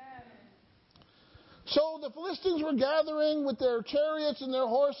 So the Philistines were gathering with their chariots and their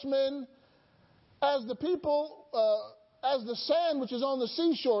horsemen as the people, as the sand which is on the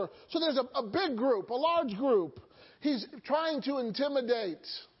seashore. So there's a big group, a large group. He's trying to intimidate.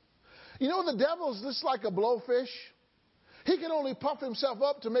 You know, the devil's just like a blowfish. He can only puff himself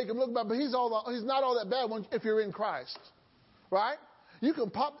up to make him look bad, but he's not all that bad if you're in Christ. Right? You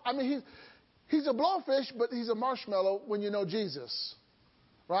can pop, he's a blowfish, but he's a marshmallow when you know Jesus.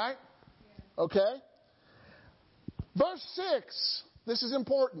 Right? Okay? Verse 6, this is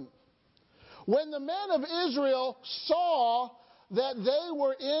important. When the men of Israel saw that they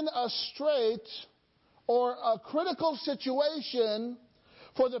were in a strait or a critical situation,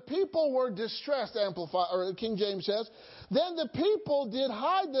 for the people were distressed, or King James says, then the people did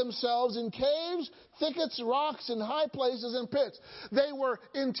hide themselves in caves, thickets, rocks, and high places and pits. They were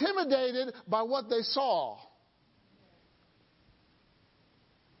intimidated by what they saw.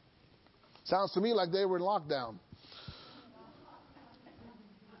 Sounds to me like they were in lockdown.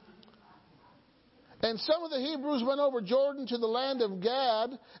 And some of the Hebrews went over Jordan to the land of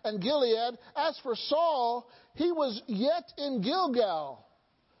Gad and Gilead. As for Saul, he was yet in Gilgal,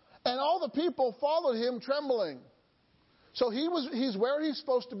 and all the people followed him trembling. So he's where he's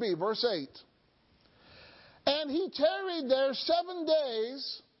supposed to be, verse 8. And he tarried there 7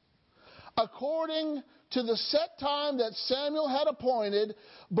 days, according to the set time that Samuel had appointed,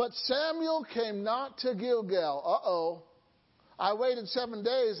 but Samuel came not to Gilgal. I waited 7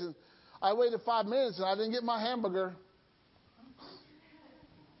 days, and I waited 5 minutes, and I didn't get my hamburger.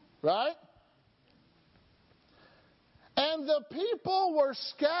 Right? And the people were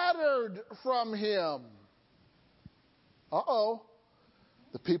scattered from him.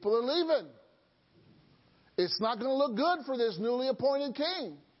 The people are leaving. It's not going to look good for this newly appointed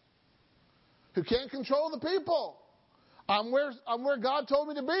king who can't control the people. I'm where God told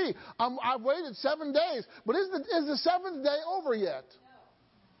me to be. I've waited 7 days. But is the seventh day over yet?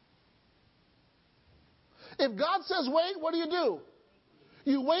 No. If God says wait, what do?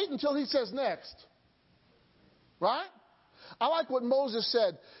 You wait until he says next. Right? I like what Moses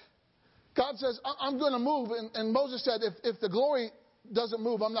said. God says, I'm going to move. And Moses said, if the glory doesn't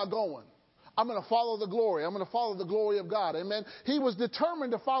move, I'm not going. I'm going to follow the glory. I'm going to follow the glory of God. Amen. He was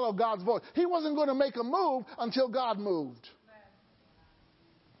determined to follow God's voice. He wasn't going to make a move until God moved.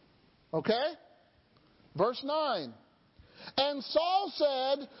 Okay? Verse 9. And Saul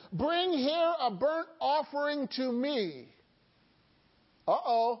said, bring here a burnt offering to me.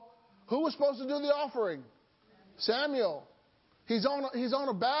 Who was supposed to do the offering? Samuel. He's on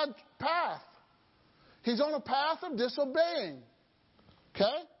a bad path. He's on a path of disobeying.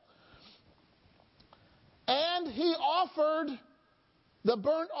 Okay? And he offered the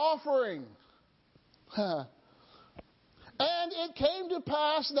burnt offering. And it came to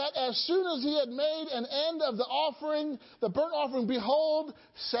pass that as soon as he had made an end of the offering, the burnt offering, behold,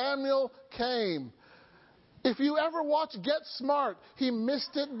 Samuel came. If you ever watch Get Smart, he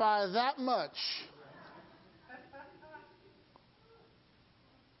missed it by that much.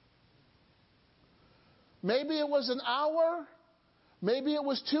 Maybe it was an hour, maybe it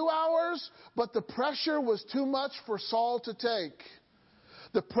was 2 hours, but the pressure was too much for Saul to take.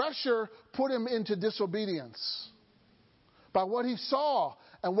 The pressure put him into disobedience by what he saw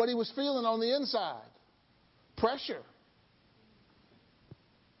and what he was feeling on the inside. Pressure.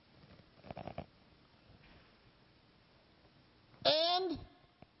 And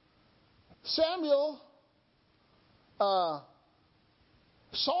Samuel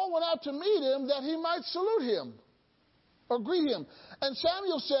Saul went out to meet him that he might salute him or greet him. And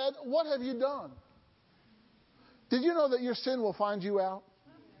Samuel said, what have you done? Did you know that your sin will find you out?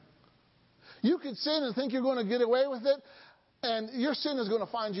 You could sin and think you're going to get away with it, and your sin is going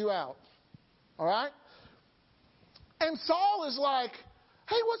to find you out. All right? And Saul is like,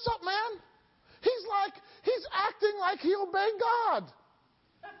 hey, what's up, man? He's acting like he obeyed God.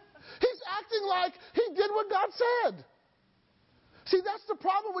 He's acting like he did what God said. See, that's the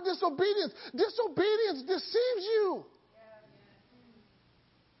problem with disobedience. Disobedience deceives you.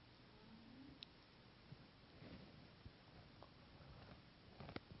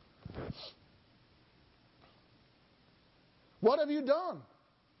 What have you done?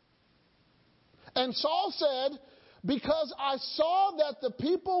 And Saul said, because I saw that the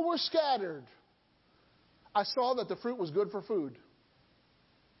people were scattered. I saw that the fruit was good for food.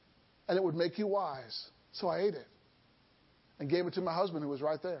 And it would make you wise. So I ate it. And gave it to my husband who was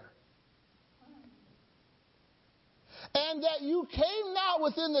right there. And that you came not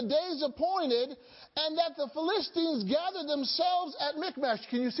within the days appointed, and that the Philistines gathered themselves at Michmash.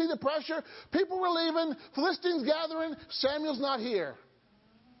 Can you see the pressure? People were leaving, Philistines gathering, Samuel's not here.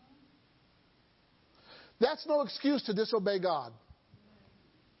 That's no excuse to disobey God.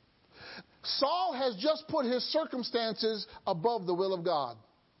 Saul has just put his circumstances above the will of God.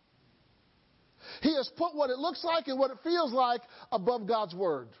 He has put what it looks like and what it feels like above God's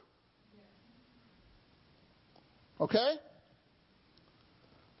word. Okay?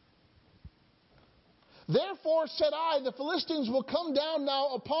 Therefore said I, the Philistines will come down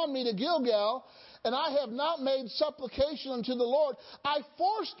now upon me to Gilgal, and I have not made supplication unto the Lord. I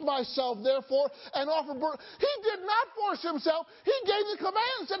forced myself, therefore, and offered burnt. He did not force himself. He gave the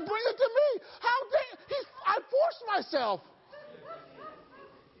command and said, bring it to me. I forced myself.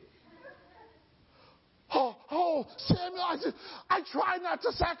 Oh, Samuel, I tried not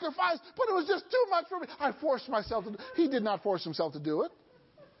to sacrifice, but it was just too much for me. I forced myself to do it. He did not force himself to do it.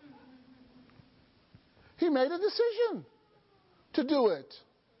 He made a decision to do it.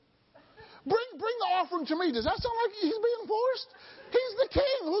 Bring the offering to me. Does that sound like he's being forced? He's the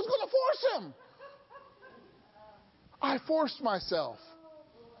king. Who's going to force him? I forced myself.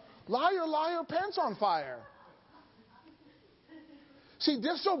 Liar, liar, pants on fire. See,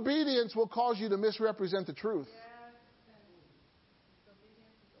 disobedience will cause you to misrepresent the truth.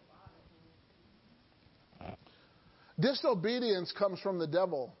 Disobedience comes from the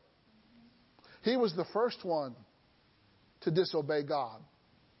devil. He was the first one to disobey God.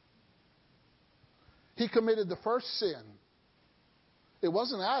 He committed the first sin. It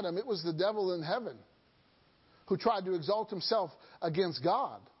wasn't Adam, it was the devil in heaven who tried to exalt himself against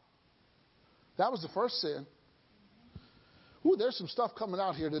God. That was the first sin. Ooh, there's some stuff coming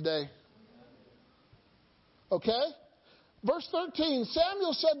out here today. Okay? Verse 13,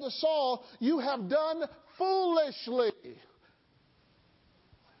 Samuel said to Saul, you have done foolishly.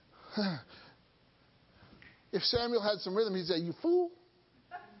 If Samuel had some rhythm, he'd say, you fool.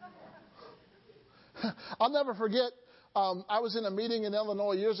 I'll never forget, I was in a meeting in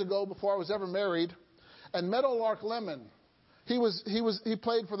Illinois years ago before I was ever married, and Meadowlark Lemon, he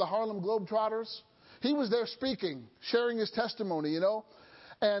played for the Harlem Globetrotters. He was there speaking, sharing his testimony,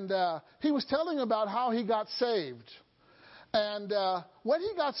 and he was telling about how he got saved. And when he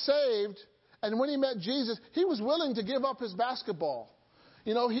got saved and when he met Jesus, he was willing to give up his basketball.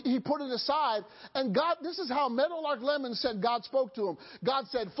 He put it aside. And God, this is how Meadowlark Lemon said God spoke to him. God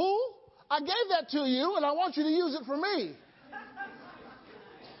said, fool, I gave that to you and I want you to use it for me.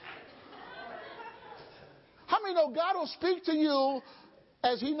 How many know God will speak to you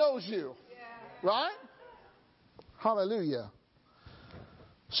as he knows you? Right? Hallelujah.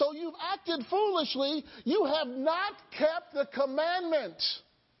 So you've acted foolishly. You have not kept the commandment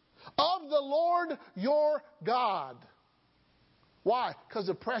of the Lord your God. Why? Because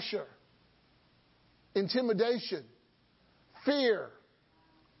of pressure, intimidation, fear,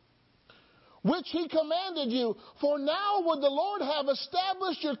 which he commanded you. For now would the Lord have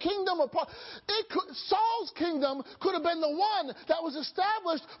established your kingdom upon... Saul's kingdom could have been the one that was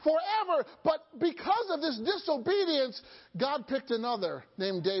established forever. But because of this disobedience, God picked another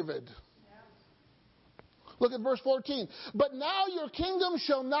named David. Look at verse 14. But now your kingdom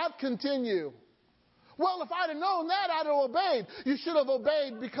shall not continue. Well, if I'd have known that, I'd have obeyed. You should have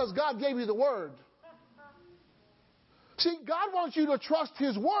obeyed because God gave you the word. See, God wants you to trust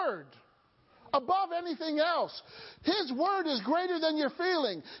his word above anything else. His word is greater than your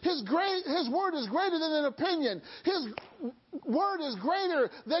feeling. His word is greater than an opinion. His word is greater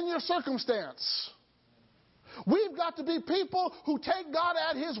than your circumstance. We've got to be people who take God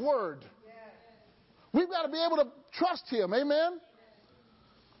at his word. We've got to be able to trust him. Amen?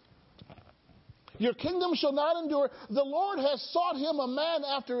 Your kingdom shall not endure. The Lord has sought him a man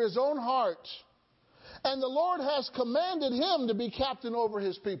after his own heart. And the Lord has commanded him to be captain over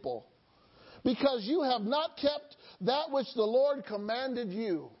his people. Because you have not kept that which the Lord commanded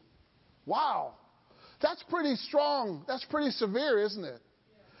you. Wow. That's pretty strong. That's pretty severe, isn't it?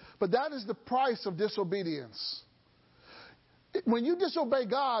 But that is the price of disobedience. When you disobey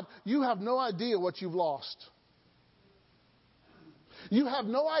God, you have no idea what you've lost. You have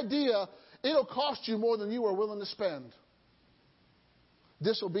no idea it'll cost you more than you are willing to spend.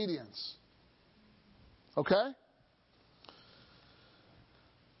 Disobedience. Okay?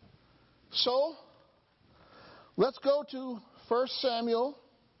 So, let's go to 1 Samuel.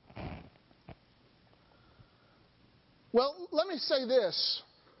 Well, let me say this.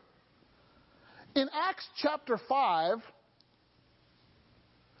 In Acts chapter 5,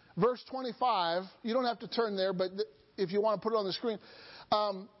 verse 25, you don't have to turn there, but if you want to put it on the screen,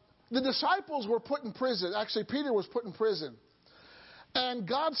 the disciples were put in prison. Actually, Peter was put in prison. And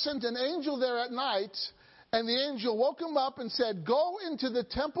God sent an angel there at night, and the angel woke him up and said, go into the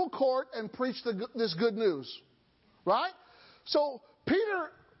temple court and preach this good news. Right? So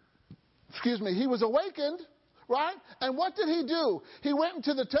Peter, he was awakened, right? And what did he do? He went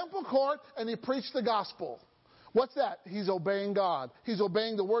into the temple court and he preached the gospel. What's that? He's obeying God. He's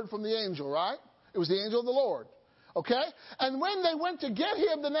obeying the word from the angel, right? It was the angel of the Lord. Okay? And when they went to get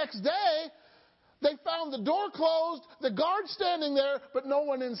him the next day, they found the door closed, the guard standing there, but no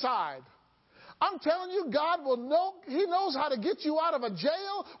one inside. I'm telling you, God will know. He knows how to get you out of a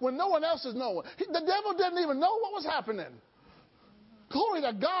jail when no one else is knowing. The devil didn't even know what was happening. Glory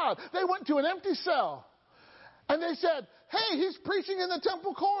to God. They went to an empty cell. And they said, hey, he's preaching in the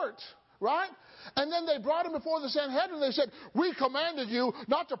temple court. Right? And then they brought him before the Sanhedrin. They said, we commanded you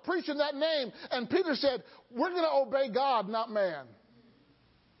not to preach in that name. And Peter said, we're going to obey God, not man.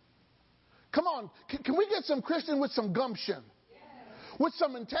 Come on. Can we get some Christian with some gumption? With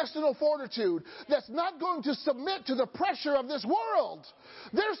some intestinal fortitude that's not going to submit to the pressure of this world.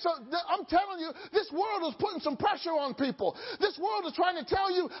 I'm telling you, this world is putting some pressure on people. This world is trying to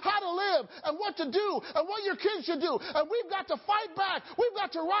tell you how to live and what to do and what your kids should do. And we've got to fight back. We've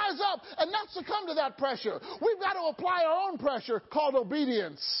got to rise up and not succumb to that pressure. We've got to apply our own pressure called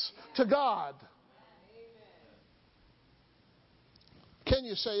obedience to God. Can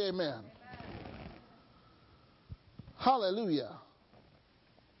you say amen? Hallelujah.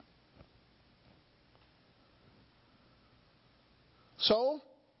 So,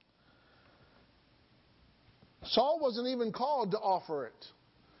 Saul wasn't even called to offer it.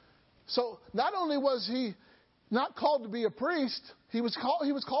 So, not only was he not called to be a priest, he was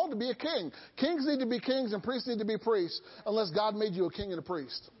called to be a king. Kings need to be kings and priests need to be priests unless God made you a king and a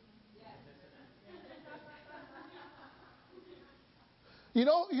priest. You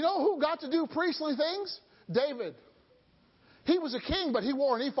know who got to do priestly things? David. He was a king, but he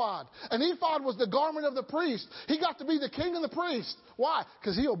wore an ephod. An ephod was the garment of the priest. He got to be the king and the priest. Why?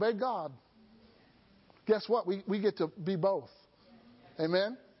 Because he obeyed God. Guess what? We get to be both.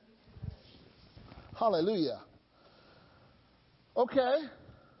 Amen? Hallelujah. Okay.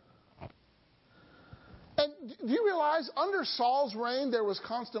 And do you realize under Saul's reign there was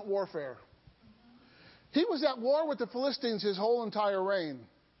constant warfare? He was at war with the Philistines his whole entire reign.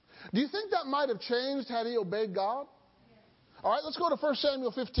 Do you think that might have changed had he obeyed God? All right, let's go to 1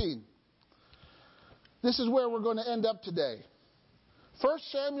 Samuel 15. This is where we're going to end up today. 1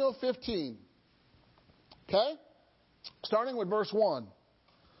 Samuel 15. Okay? Starting with verse 1.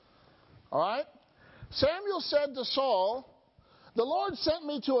 All right? Samuel said to Saul, the Lord sent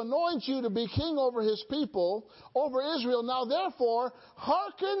me to anoint you to be king over his people, over Israel. Now therefore,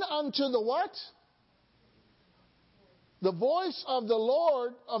 hearken unto the what? The voice of the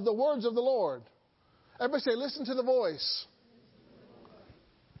Lord, of the words of the Lord. Everybody say, listen to the voice.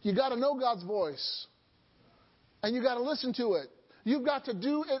 You got to know God's voice. And you got to listen to it. You've got to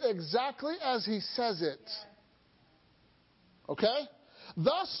do it exactly as he says it. Okay?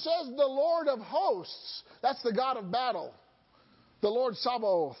 Thus says the Lord of hosts. That's the God of battle. The Lord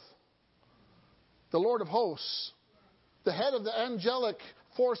Sabaoth. The Lord of hosts. The head of the angelic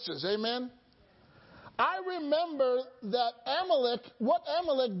forces. Amen? I remember that what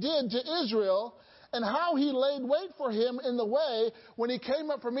Amalek did to Israel, and how he laid wait for him in the way when he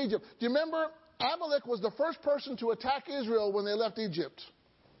came up from Egypt. Do you remember? Amalek was the first person to attack Israel when they left Egypt.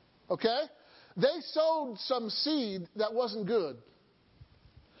 Okay? They sowed some seed that wasn't good.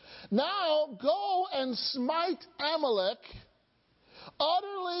 Now go and smite Amalek,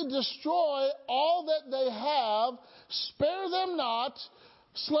 utterly destroy all that they have, spare them not,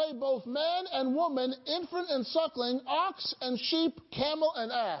 slay both man and woman, infant and suckling, ox and sheep, camel and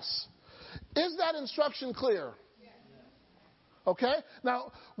ass. Is that instruction clear? Okay?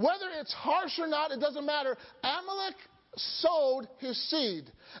 Now, whether it's harsh or not, it doesn't matter. Amalek sowed his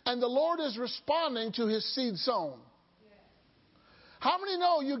seed, and the Lord is responding to his seed sown. How many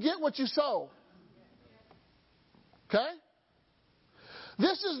know you get what you sow? Okay?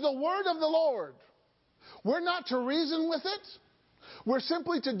 This is the word of the Lord. We're not to reason with it. We're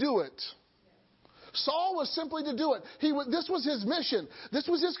simply to do it. Saul was simply to do it. This was his mission. This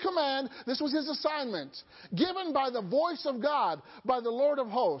was his command. This was his assignment. Given by the voice of God, by the Lord of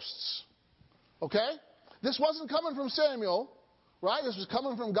hosts. Okay? This wasn't coming from Samuel, right? This was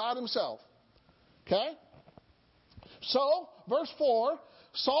coming from God himself. Okay? So, verse 4,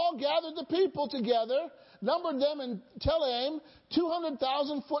 Saul gathered the people together, numbered them in Telaim,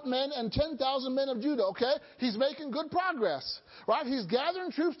 200,000 footmen and 10,000 men of Judah. Okay? He's making good progress. Right? He's gathering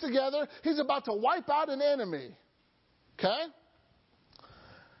troops together. He's about to wipe out an enemy. Okay?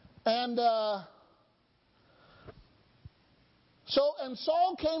 And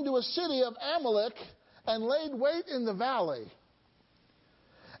Saul came to a city of Amalek and laid wait in the valley.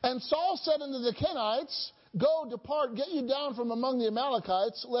 And Saul said unto the Kenites, Go, depart, get you down from among the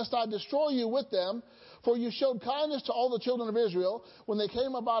Amalekites, lest I destroy you with them. For you showed kindness to all the children of Israel when they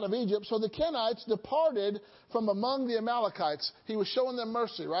came up out of Egypt. So the Kenites departed from among the Amalekites. He was showing them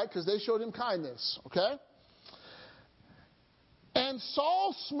mercy, right? Because they showed him kindness, okay? And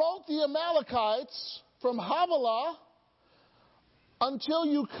Saul smote the Amalekites from Havilah until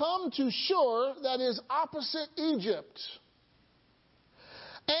you come to Shur, that is opposite Egypt.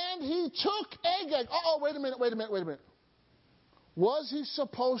 And he took Agag. Wait a minute. Was he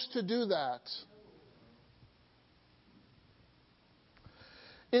supposed to do that?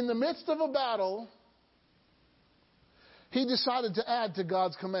 In the midst of a battle, he decided to add to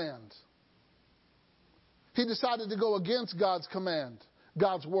God's command. He decided to go against God's command,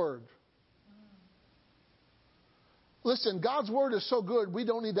 God's word. Listen, God's word is so good, we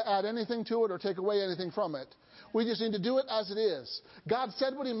don't need to add anything to it or take away anything from it. We just need to do it as it is. God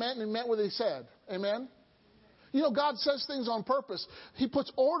said what he meant, and he meant what he said. Amen? You know, God says things on purpose. He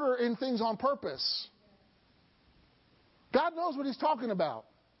puts order in things on purpose. God knows what he's talking about.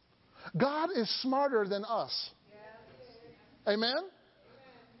 God is smarter than us. Amen?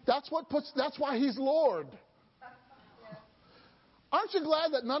 That's why he's Lord. Aren't you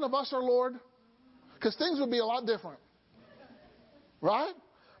glad that none of us are Lord? Because things would be a lot different. Right?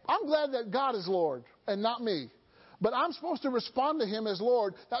 I'm glad that God is Lord and not me. But I'm supposed to respond to him as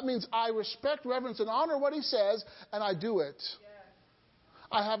Lord. That means I respect, reverence, and honor what he says, and I do it.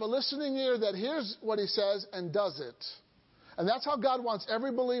 I have a listening ear that hears what he says and does it. And that's how God wants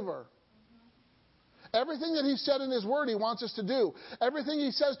every believer. Everything that he said in his word, he wants us to do. Everything he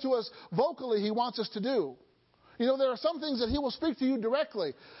says to us vocally, he wants us to do. You know, there are some things that he will speak to you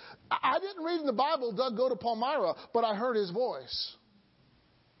directly. I didn't read in the Bible, Doug, go to Palmyra, but I heard his voice.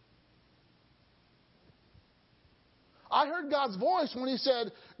 I heard God's voice when he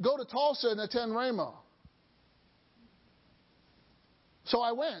said, go to Tulsa and attend Rhema. So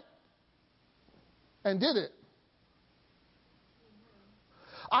I went and did it.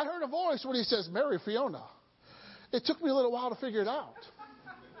 I heard a voice when he says, marry Fiona. It took me a little while to figure it out.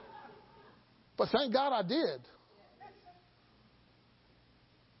 But thank God I did.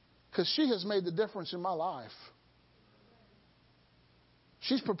 Because she has made the difference in my life.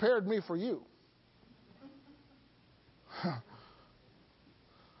 She's prepared me for you.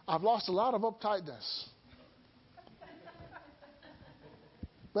 I've lost a lot of uptightness.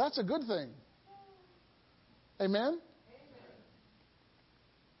 But that's a good thing. Amen?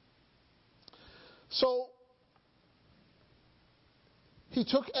 So, he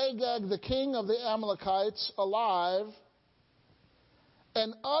took Agag, the king of the Amalekites, alive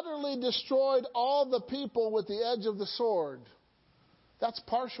and utterly destroyed all the people with the edge of the sword. That's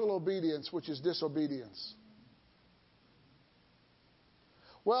partial obedience, which is disobedience.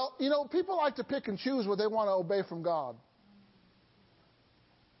 Well, you know, people like to pick and choose what they want to obey from God.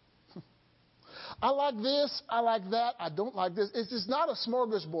 I like this, I like that, I don't like this. It's just not a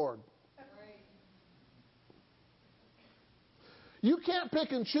smorgasbord. You can't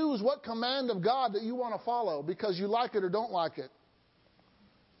pick and choose what command of God that you want to follow because you like it or don't like it.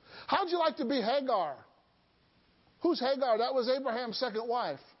 How'd you like to be Hagar? Who's Hagar? That was Abraham's second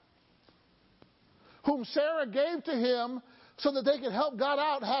wife, whom Sarah gave to him so that they could help God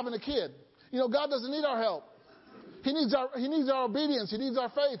out having a kid. You know, God doesn't need our help. He needs our obedience. He needs our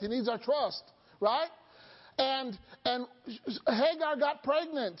faith. He needs our trust. Right? And Hagar got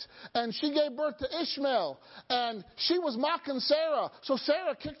pregnant, and she gave birth to Ishmael, and she was mocking Sarah. So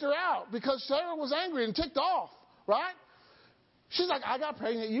Sarah kicked her out because Sarah was angry and ticked off. Right? She's like, I got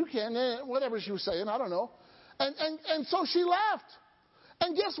pregnant, you can, whatever she was saying, I don't know. And so she left.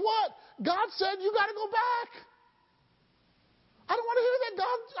 And guess what? God said, you got to go back. I don't want to hear that,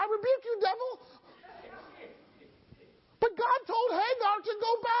 God. I rebuke you, devil. But God told Hagar to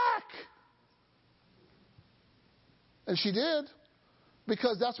go back. And she did,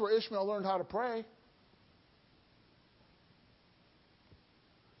 because that's where Ishmael learned how to pray.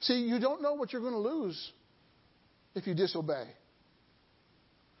 See, you don't know what you're going to lose if you disobey.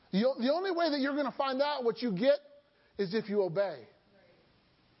 The only way that you're going to find out what you get is if you obey.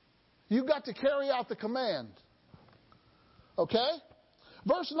 You've got to carry out the command. Okay?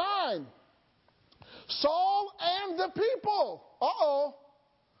 Verse 9. Saul and the people. Uh-oh.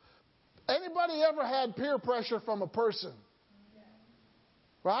 Anybody ever had peer pressure from a person?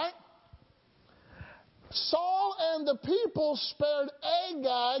 Right? Saul and the people spared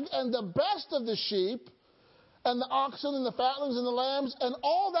Agag and the best of the sheep and the oxen and the fatlings and the lambs and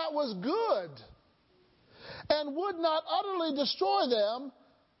all that was good, and would not utterly destroy them.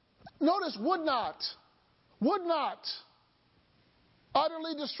 Notice, would not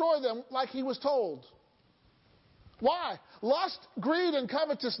utterly destroy them like he was told. Why? Lust, greed, and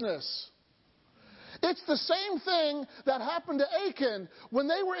covetousness. It's the same thing that happened to Achan. When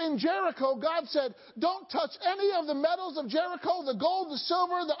they were in Jericho, God said, don't touch any of the metals of Jericho, the gold, the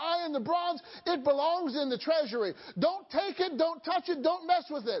silver, the iron, the bronze. It belongs in the treasury. Don't take it, don't touch it, don't mess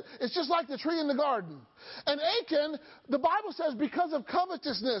with it. It's just like the tree in the garden. And Achan, the Bible says, because of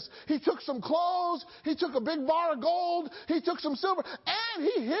covetousness, he took some clothes, he took a big bar of gold, he took some silver, and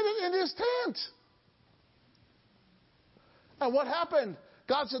he hid it in his tent. And what happened?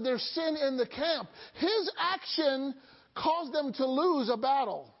 God said there's sin in the camp. His action caused them to lose a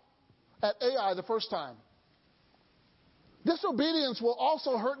battle at Ai the first time. Disobedience will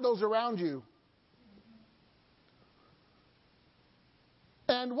also hurt those around you.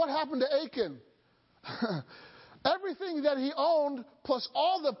 And what happened to Achan? Everything that he owned, plus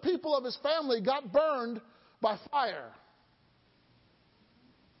all the people of his family, got burned by fire.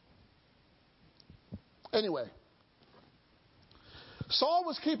 Anyway. Saul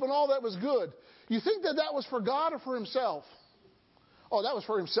was keeping all that was good. You think that was for God or for himself? Oh, that was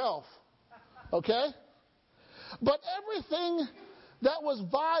for himself. Okay? But everything that was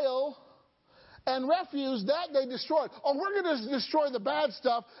vile and refuse, that they destroyed. Oh, we're going to destroy the bad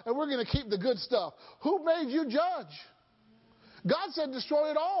stuff and we're going to keep the good stuff. Who made you judge? God said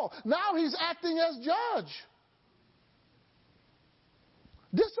destroy it all. Now he's acting as judge.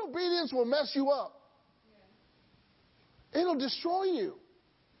 Disobedience will mess you up. It'll destroy you.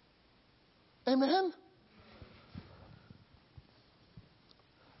 Amen?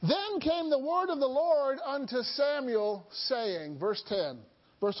 Then came the word of the Lord unto Samuel, saying, verse 10,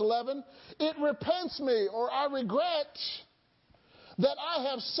 verse 11, it repents me, or I regret that I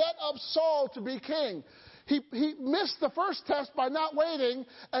have set up Saul to be king. He missed the first test by not waiting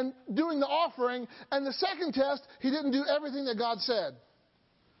and doing the offering, and the second test, he didn't do everything that God said.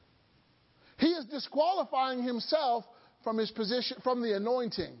 He is disqualifying himself from his position, from the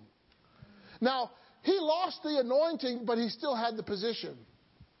anointing. Now, he lost the anointing, but he still had the position.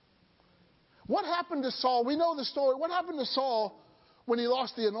 What happened to Saul? We know the story. What happened to Saul when he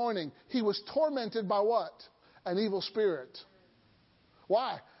lost the anointing? He was tormented by what? An evil spirit.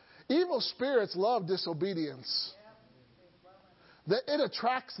 Why? Evil spirits love disobedience. It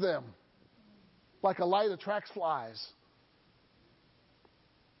attracts them like a light attracts flies.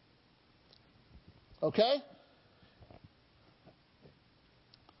 Okay?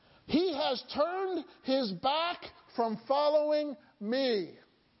 He has turned his back from following me.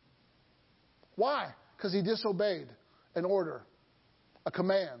 Why? Because he disobeyed an order, a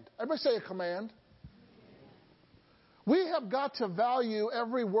command. Everybody say a command. We have got to value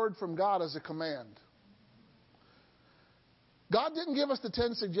every word from God as a command. God didn't give us the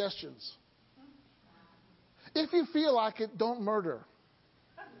 10 suggestions. If you feel like it, don't murder.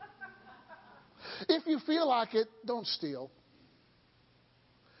 If you feel like it, don't steal.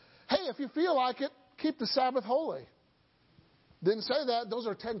 Hey, if you feel like it, keep the Sabbath holy. Didn't say that. Those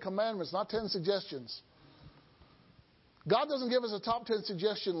are 10 commandments, not 10 suggestions. God doesn't give us a top 10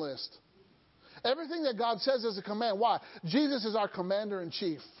 suggestion list. Everything that God says is a command. Why? Jesus is our commander in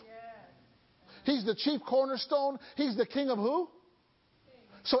chief. He's the chief cornerstone. He's the king of who?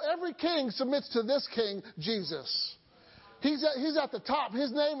 So every king submits to this king, Jesus. He's at the top.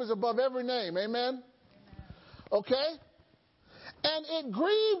 His name is above every name. Amen? Okay? And it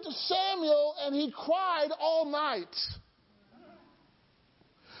grieved Samuel, and he cried all night.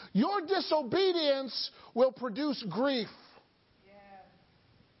 Your disobedience will produce grief.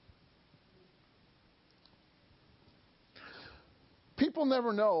 People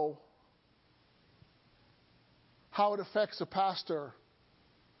never know how it affects a pastor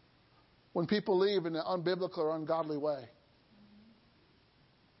when people leave in an unbiblical or ungodly way.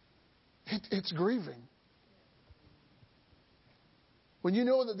 It's grieving. When you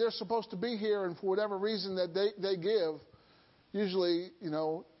know that they're supposed to be here and for whatever reason that they give, usually,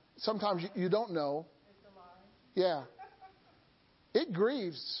 sometimes you don't know. Yeah. It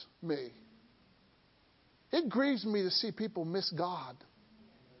grieves me. It grieves me to see people miss God.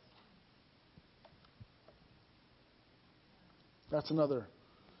 That's another.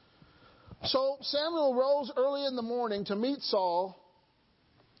 So Samuel rose early in the morning to meet Saul.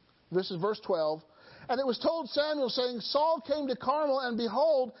 This is verse 12. And it was told Samuel, saying, Saul came to Carmel, and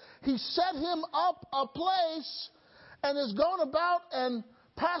behold, he set him up a place and is gone about and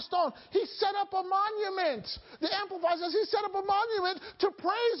passed on. He set up a monument. The Amplified says he set up a monument to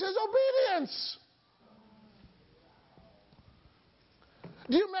praise his obedience.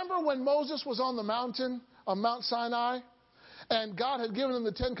 Do you remember when Moses was on the mountain, on Mount Sinai? And God had given him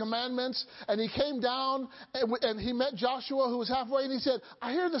the 10 Commandments, and he came down, and he met Joshua, who was halfway, and he said,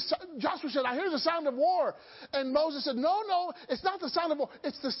 Joshua said, I hear the sound of war. And Moses said, no, it's not the sound of war,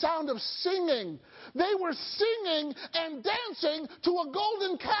 it's the sound of singing. They were singing and dancing to a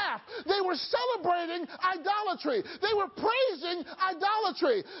golden calf. They were celebrating idolatry. They were praising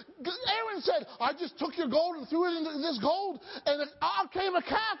idolatry. Aaron said, I just took your gold and threw it into this gold, and out came a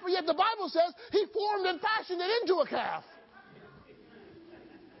calf, but yet the Bible says he formed and fashioned it into a calf.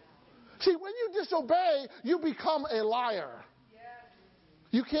 See, when you disobey, you become a liar.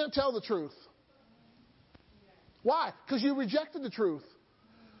 You can't tell the truth. Why? Because you rejected the truth.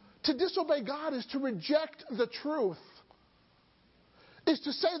 To disobey God is to reject the truth. Is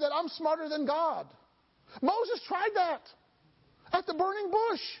to say that I'm smarter than God. Moses tried that at the burning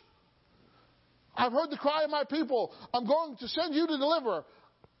bush. I've heard the cry of my people. I'm going to send you to deliver.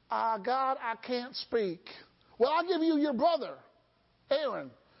 God, I can't speak. Well, I'll give you your brother,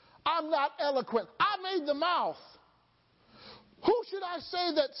 Aaron. I'm not eloquent. I made the mouth. Who should I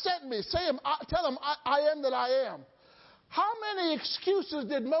say that sent me? Tell him I am that I am. How many excuses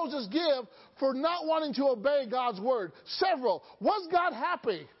did Moses give for not wanting to obey God's word? Several. Was God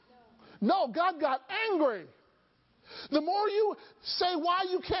happy? No, God got angry. The more you say why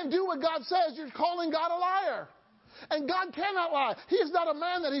you can't do what God says, you're calling God a liar. And God cannot lie. He is not a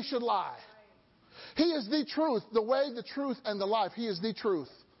man that he should lie. He is the truth, the way, the truth, and the life. He is the truth.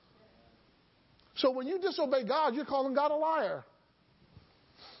 So when you disobey God, you're calling God a liar.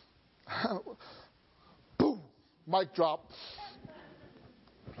 Boom. Mic drop.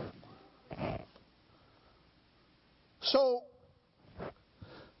 So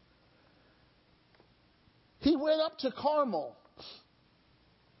he went up to Carmel.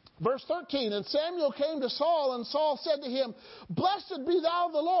 Verse 13, and Samuel came to Saul, and Saul said to him, Blessed be thou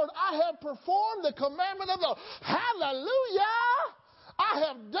the Lord. I have performed the commandment of the Lord. Hallelujah! I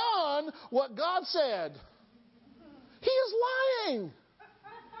have done what God said. He is lying.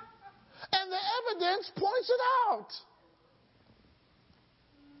 And the evidence points it out.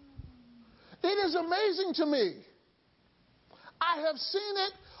 It is amazing to me. I have seen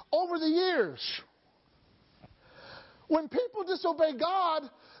it over the years. When people disobey God,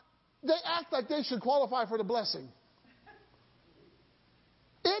 they act like they should qualify for the blessing.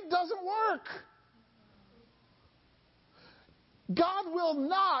 It doesn't work. God will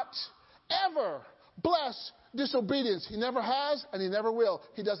not ever bless disobedience. He never has and he never will.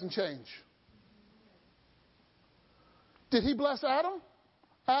 He doesn't change. Did he bless Adam?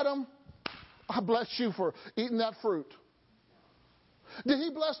 Adam, I bless you for eating that fruit. Did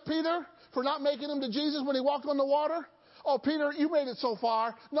he bless Peter for not making him to Jesus when he walked on the water? Oh, Peter, you made it so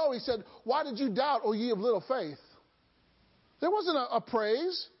far. No, he said, why did you doubt, O ye of little faith? There wasn't a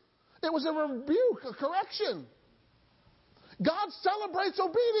praise. It was a rebuke, a correction. God celebrates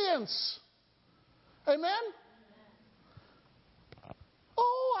obedience. Amen?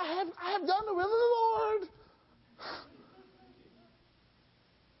 Oh, I have done the will of the Lord.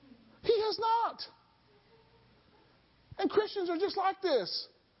 He has not. And Christians are just like this.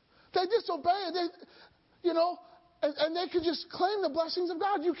 They disobey, and they can just claim the blessings of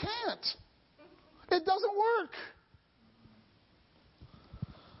God. You can't. It doesn't work.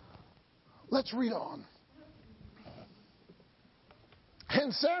 Let's read on.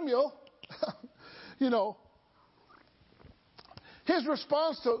 And Samuel, his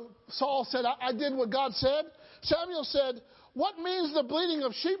response to Saul said, I did what God said. Samuel said, what means the bleating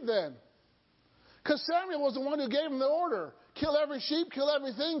of sheep then? Because Samuel was the one who gave him the order. Kill every sheep, kill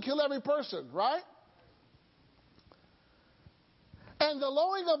everything, kill every person, right? And the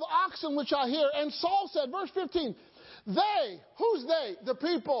lowing of oxen which I hear. And Saul said, verse 15, They. Who's they? The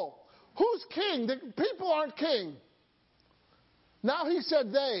people. Who's king? The people aren't king. Now he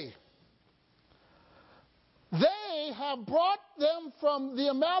said they. They have brought them from the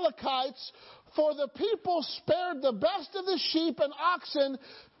Amalekites, for the people spared the best of the sheep and oxen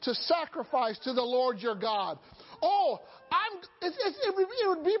to sacrifice to the Lord your God. Oh, it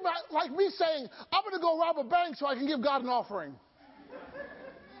would be like me saying, I'm going to go rob a bank so I can give God an offering.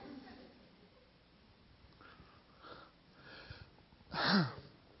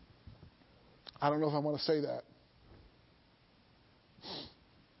 I don't know if I want to say that.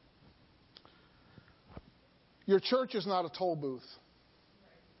 Your church is not a toll booth.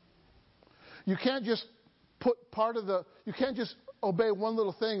 You can't just you can't just obey one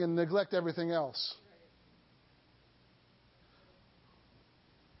little thing and neglect everything else.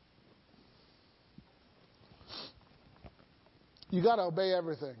 You got to obey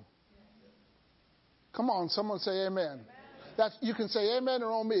everything. Come on, someone say amen. You can say amen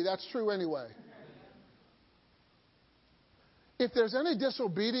or on me. That's true anyway. If there's any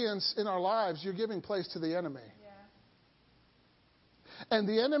disobedience in our lives, you're giving place to the enemy. And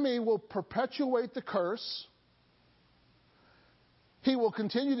the enemy will perpetuate the curse. He will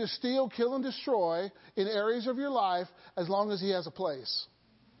continue to steal, kill, and destroy in areas of your life as long as he has a place.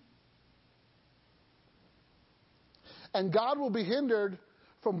 And God will be hindered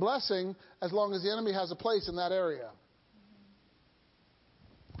from blessing as long as the enemy has a place in that area.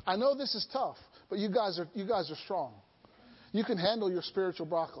 I know this is tough, but you guys are strong. You can handle your spiritual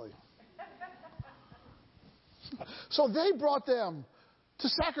broccoli. So they brought them to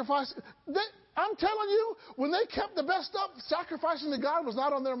sacrifice. I'm telling you, when they kept the best up, sacrificing to God was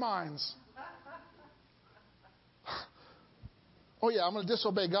not on their minds. Oh yeah, I'm going to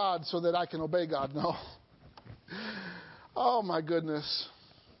disobey God so that I can obey God. No. Oh my goodness.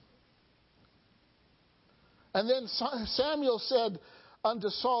 And then Samuel said unto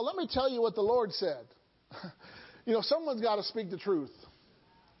Saul, let me tell you what the Lord said. You know, someone's got to speak the truth.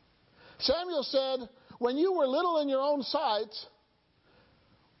 Samuel said, when you were little in your own sight,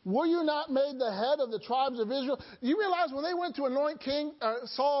 were you not made the head of the tribes of Israel? Do you realize when they went to anoint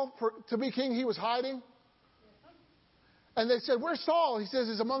Saul to be king, he was hiding? And they said, where's Saul? He says,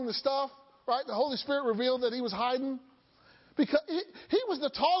 he's among the stuff, right? The Holy Spirit revealed that he was hiding. Because he was the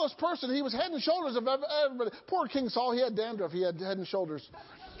tallest person. He was head and shoulders of everybody. Poor King Saul, he had dandruff. He had head and shoulders.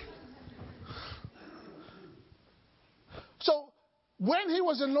 So when he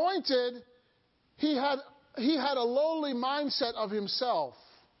was anointed, he had a lowly mindset of himself.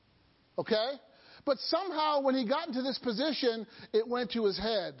 Okay? But somehow when he got into this position, it went to his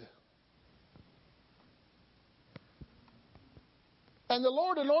head. And the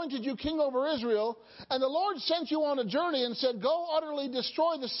Lord anointed you king over Israel, and the Lord sent you on a journey and said, go utterly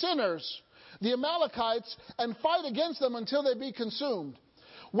destroy the sinners, the Amalekites, and fight against them until they be consumed.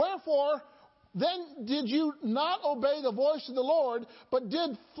 Wherefore, then did you not obey the voice of the Lord, but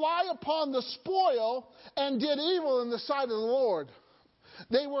did fly upon the spoil and did evil in the sight of the Lord.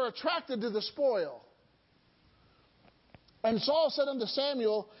 They were attracted to the spoil. And Saul said unto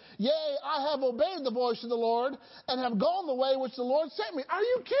Samuel, yea, I have obeyed the voice of the Lord, and have gone the way which the Lord sent me. Are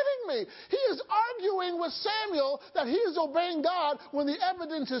you kidding me? He is arguing with Samuel that he is obeying God when the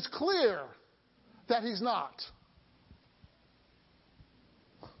evidence is clear that he's not.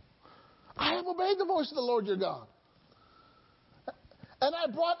 I have obeyed the voice of the Lord your God. And I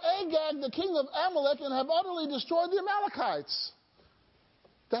brought Agag, the king of Amalek, and have utterly destroyed the Amalekites.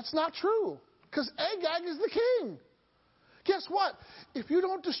 That's not true, because Agag is the king. Guess what? If you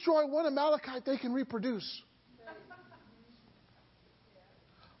don't destroy one Amalekite, they can reproduce.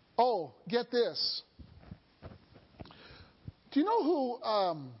 Oh, get this. Do you know who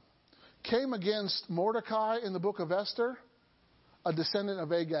came against Mordecai in the book of Esther? A descendant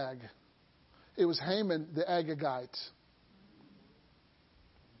of Agag. It was Haman the Agagite.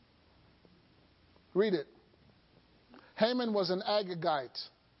 Read it. Haman was an Agagite.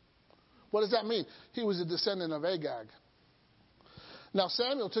 What does that mean? He was a descendant of Agag. Now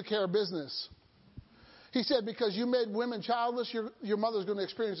Samuel took care of business. He said, because you made women childless, your mother's going to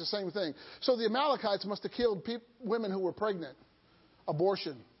experience the same thing. So the Amalekites must have killed women who were pregnant.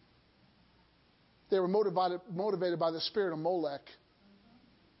 Abortion. They were motivated by the spirit of Molech,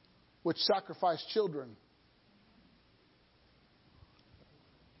 which sacrificed children.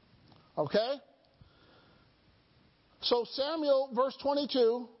 Okay? So Samuel, verse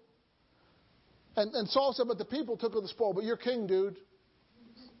 22, and Saul said, but the people took of the spoil. But you're king, dude.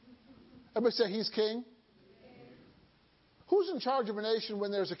 Everybody say he's king. Who's in charge of a nation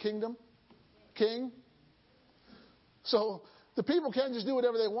when there's a kingdom? King. So the people can't just do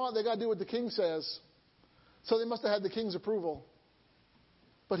whatever they want. They got to do what the king says. So they must have had the king's approval.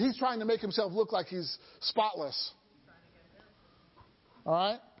 But he's trying to make himself look like he's spotless. All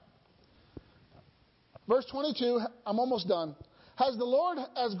right? Verse 22, I'm almost done. Has the Lord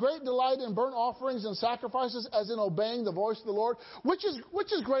as great delight in burnt offerings and sacrifices as in obeying the voice of the Lord? Which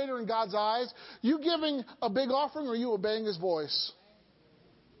is greater in God's eyes? You giving a big offering or you obeying His voice?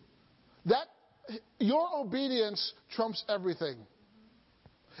 That your obedience trumps everything.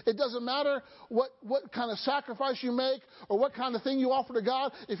 It doesn't matter what kind of sacrifice you make or what kind of thing you offer to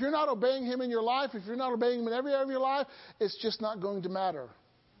God. If you're not obeying Him in your life, if you're not obeying Him in every area of your life, it's just not going to matter.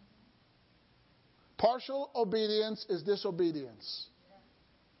 Partial obedience is disobedience.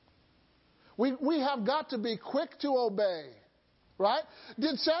 We have got to be quick to obey. Right?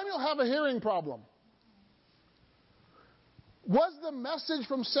 Did Samuel have a hearing problem? Was the message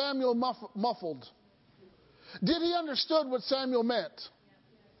from Samuel muffled? Did he understood what Samuel meant?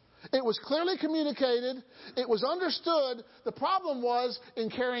 It was clearly communicated. It was understood. The problem was in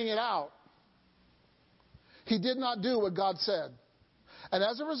carrying it out. He did not do what God said. And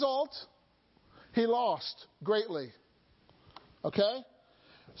as a result, he lost greatly. Okay?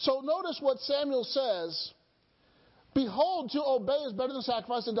 So notice what Samuel says. Behold, to obey is better than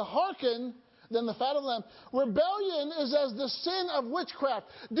sacrifice, and to hearken than the fat of the lamb. Rebellion is as the sin of witchcraft.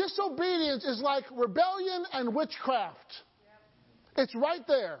 Disobedience is like rebellion and witchcraft. It's right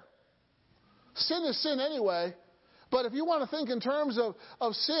there. Sin is sin anyway. But if you want to think in terms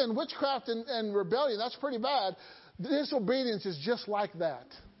of sin, witchcraft and rebellion, that's pretty bad. Disobedience is just like that.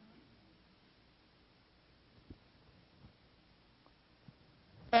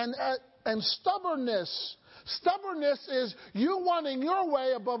 And stubbornness. Stubbornness is you wanting your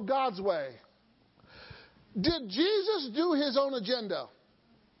way above God's way. Did Jesus do His own agenda?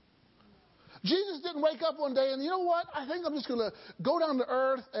 Jesus didn't wake up one day and, you know what, I think I'm just going to go down to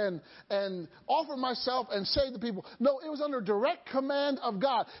earth and offer myself and save the people. No, it was under direct command of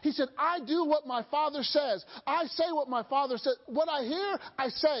God. He said, I do what my Father says. I say what my Father says. What I hear, I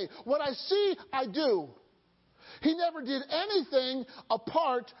say. What I see, I do. He never did anything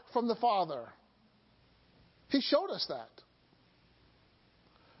apart from the Father. He showed us that.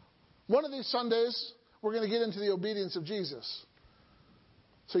 One of these Sundays, we're going to get into the obedience of Jesus.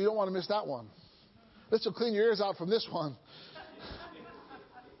 So you don't want to miss that one. This will clean your ears out from this one.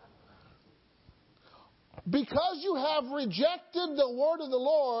 Because you have rejected the word of the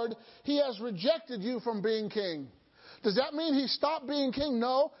Lord, He has rejected you from being king. Does that mean He stopped being king?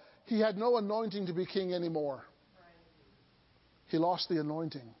 No. He had no anointing to be king anymore. He lost the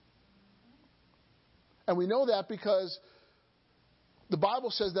anointing. And we know that because the Bible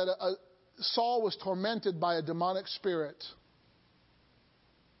says that Saul was tormented by a demonic spirit.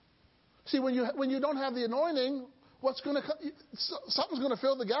 See, when you don't have the anointing, something's going to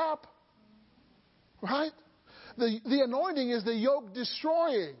fill the gap. Right? The anointing is the yoke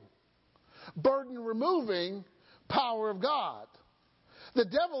destroying, burden removing power of God. The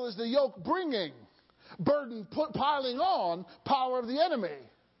devil is the yoke bringing, burden piling on power of the enemy.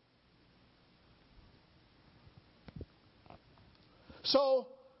 So,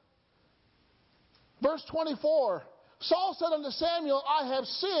 verse 24, Saul said unto Samuel, I have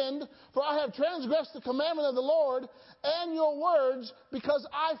sinned, for I have transgressed the commandment of the Lord and your words, because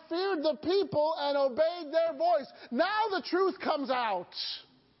I feared the people and obeyed their voice. Now the truth comes out.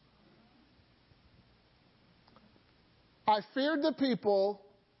 I feared the people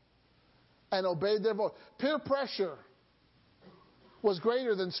and obeyed their voice. Peer pressure was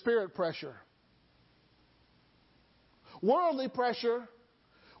greater than spirit pressure. Worldly pressure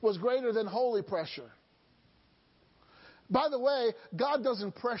was greater than holy pressure. By the way, God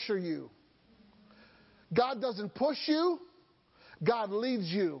doesn't pressure you. God doesn't push you. God leads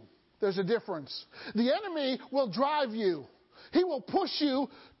you. There's a difference. The enemy will drive you. He will push you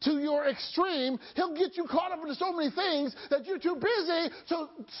to your extreme. He'll get you caught up into so many things that you're too busy to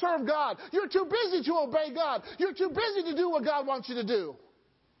serve God. You're too busy to obey God. You're too busy to do what God wants you to do.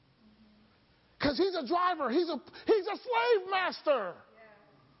 Because He's a driver. He's a slave master.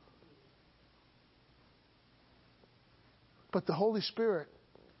 But the Holy Spirit,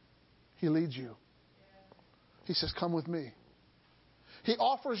 He leads you. He says, come with me. He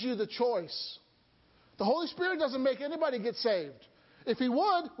offers you the choice. The Holy Spirit doesn't make anybody get saved. If He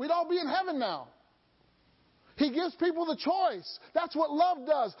would, we'd all be in heaven now. He gives people the choice. That's what love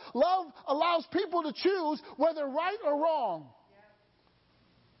does. Love allows people to choose whether right or wrong.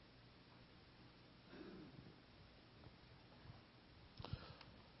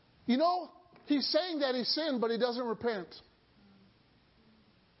 You know, he's saying that he sinned, but he doesn't repent.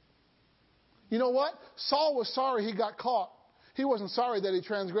 You know what? Saul was sorry he got caught. He wasn't sorry that he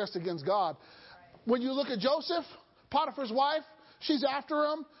transgressed against God. When you look at Joseph, Potiphar's wife, she's after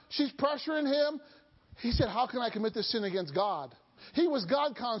him. She's pressuring him. He said, how can I commit this sin against God? He was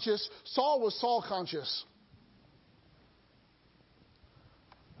God conscious. Saul was Saul conscious.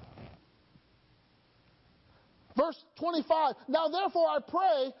 Verse 25, now therefore I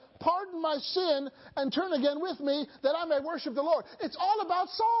pray, pardon my sin and turn again with me that I may worship the Lord. It's all about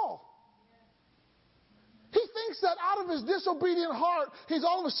Saul. He thinks that out of his disobedient heart, he's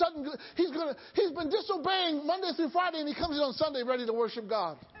all of a sudden, he's been disobeying Monday through Friday, and he comes in on Sunday ready to worship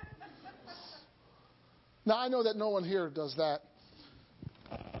God. Now, I know that no one here does that.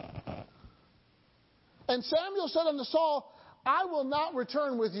 And Samuel said unto Saul, I will not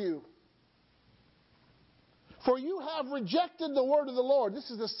return with you, for you have rejected the word of the Lord. This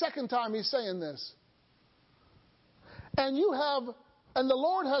is the second time he's saying this. And the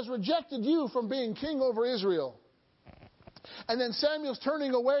Lord has rejected you from being king over Israel. And then Samuel's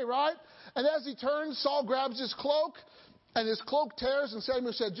turning away, right? And as he turns, Saul grabs his cloak, and his cloak tears, and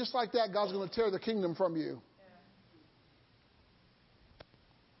Samuel said, just like that, God's going to tear the kingdom from you.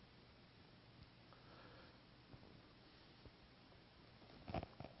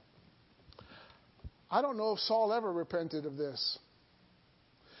 I don't know if Saul ever repented of this.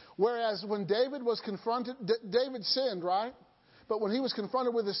 Whereas when David was confronted, David sinned, right? But when he was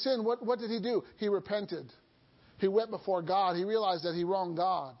confronted with his sin, what did he do? He repented. He went before God. He realized that he wronged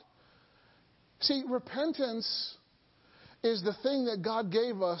God. See, repentance is the thing that God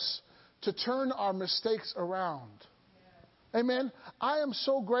gave us to turn our mistakes around. Yeah. Amen? I am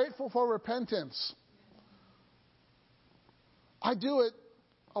so grateful for repentance. I do it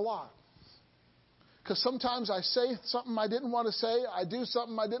a lot. Because sometimes I say something I didn't want to say. I do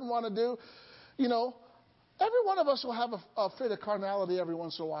something I didn't want to do. You know, every one of us will have a fit of carnality every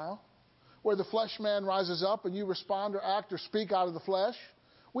once in a while, where the flesh man rises up and you respond or act or speak out of the flesh.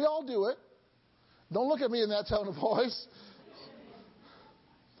 We all do it. Don't look at me in that tone of voice.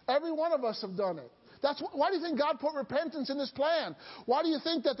 Every one of us have done it. Why do you think God put repentance in His plan? Why do you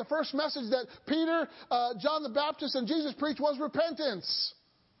think that the first message that Peter, John the Baptist, and Jesus preached was repentance?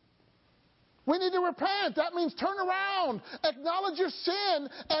 We need to repent. That means turn around, acknowledge your sin,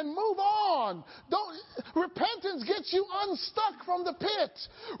 and move on. Repentance gets you unstuck from the pit.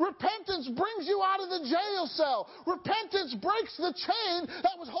 Repentance brings you out of the jail cell. Repentance breaks the chain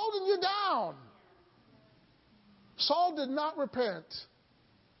that was holding you down. Saul did not repent.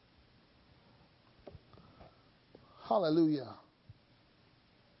 Hallelujah.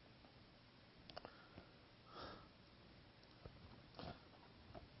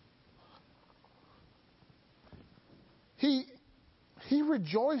 He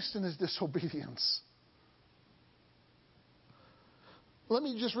rejoiced in his disobedience. Let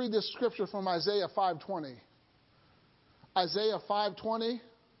me just read this scripture from Isaiah 5:20. Isaiah 5:20.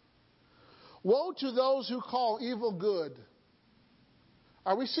 Woe to those who call evil good.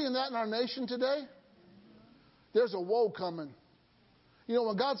 Are we seeing that in our nation today? There's a woe coming. You know,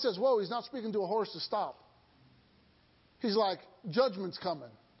 when God says woe, He's not speaking to a horse to stop. He's like, judgment's coming.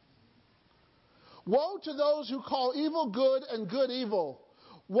 Woe to those who call evil good and good evil.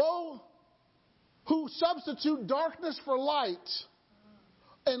 Woe who substitute darkness for light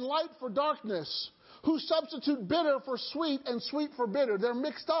and light for darkness. Who substitute bitter for sweet and sweet for bitter. They're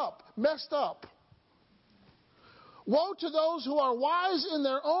mixed up, messed up. Woe to those who are wise in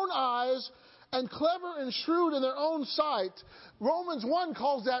their own eyes and clever and shrewd in their own sight. Romans 1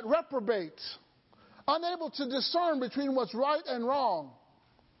 calls that reprobate. Unable to discern between what's right and wrong.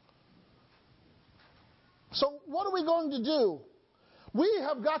 So what are we going to do? We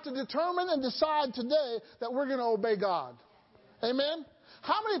have got to determine and decide today that we're going to obey God. Amen?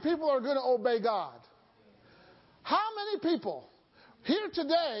 How many people are going to obey God? How many people here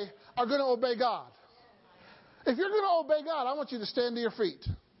today are going to obey God? If you're going to obey God, I want you to stand to your feet.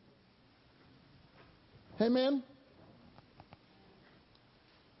 Amen?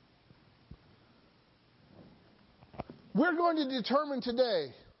 We're going to determine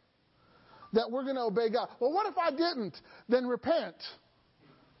today that we're going to obey God. Well, what if I didn't? Then repent.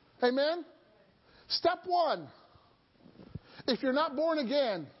 Amen? Step 1. If you're not born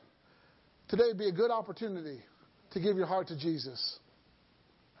again, today would be a good opportunity to give your heart to Jesus.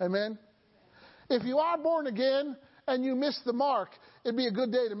 Amen? If you are born again and you missed the mark, it'd be a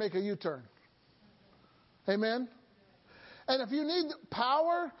good day to make a U-turn. Amen? And if you need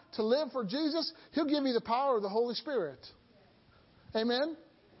power to live for Jesus, He'll give you the power of the Holy Spirit. Amen?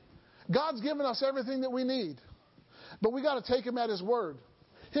 God's given us everything that we need. But we got to take Him at His word.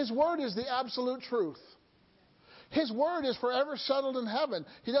 His word is the absolute truth. His word is forever settled in heaven.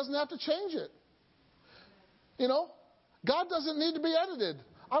 He doesn't have to change it. You know, God doesn't need to be edited.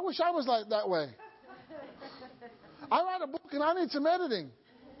 I wish I was like that way. I write a book and I need some editing.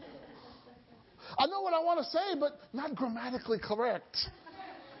 I know what I want to say, but not grammatically correct.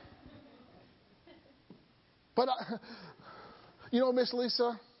 But, Miss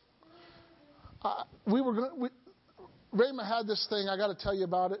Lisa, Raymond had this thing. I got to tell you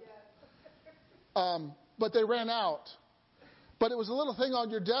about it. But they ran out. But it was a little thing on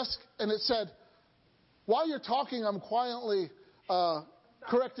your desk, and it said, while you're talking, I'm quietly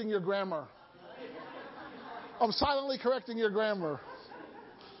correcting your grammar. I'm silently correcting your grammar.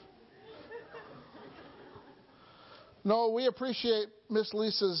 No, we appreciate Miss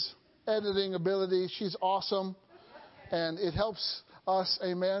Lisa's editing ability. She's awesome. And it helps us.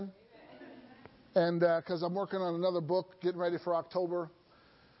 Amen. And because I'm working on another book, getting ready for October.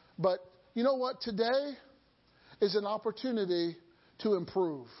 But you know what? Today is an opportunity to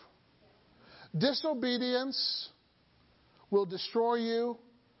improve. Disobedience will destroy you,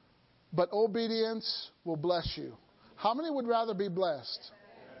 but obedience will bless you. How many would rather be blessed?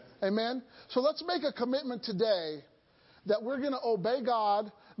 Amen? So let's make a commitment today that we're going to obey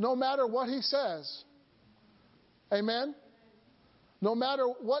God no matter what He says. Amen? No matter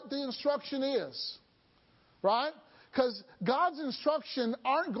what the instruction is. Right? Because God's instruction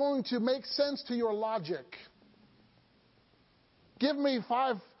aren't going to make sense to your logic. Give me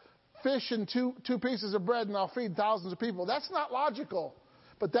 5 fish and two pieces of bread and I'll feed thousands of people. That's not logical,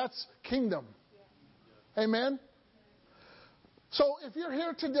 but that's kingdom. Amen? So if you're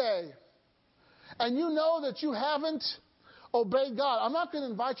here today and you know that you haven't obeyed God, I'm not going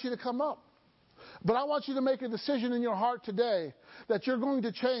to invite you to come up. But I want you to make a decision in your heart today that you're going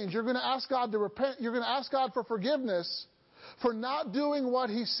to change. You're going to ask God to repent. You're going to ask God for forgiveness for not doing what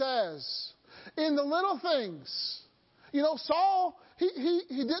He says. In the little things. Saul, he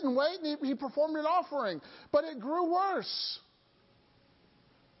didn't wait and he performed an offering. But it grew worse.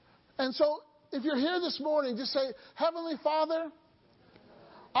 And so if you're here this morning, just say, Heavenly Father,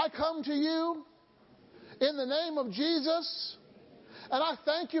 I come to you in the name of Jesus. And I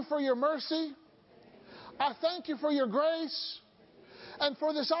thank you for your mercy. I thank you for your grace and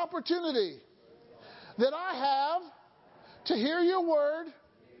for this opportunity that I have to hear your word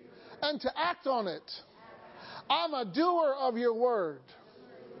and to act on it. I'm a doer of your word.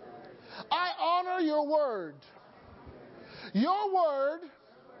 I honor your word. Your word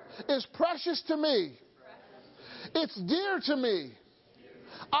is precious to me. It's dear to me.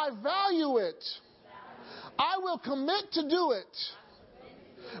 I value it. I will commit to do it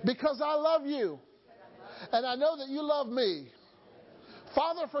because I love you. And I know that you love me.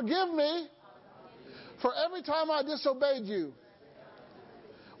 Father, forgive me for every time I disobeyed you.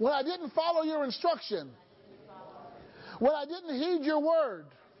 When I didn't follow your instruction. When I didn't heed your word.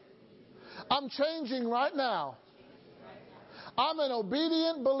 I'm changing right now. I'm an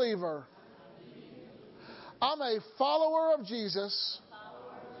obedient believer. I'm a follower of Jesus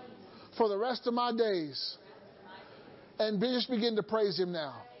for the rest of my days. And just begin to praise Him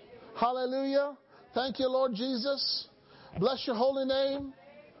now. Hallelujah. Thank you, Lord Jesus. Bless your holy name.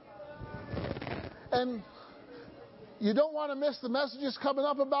 And you don't want to miss the messages coming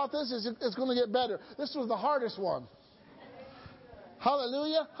up about this. It's going to get better. This was the hardest one.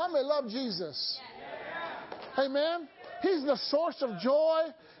 Hallelujah. How many love Jesus? Amen. He's the source of joy.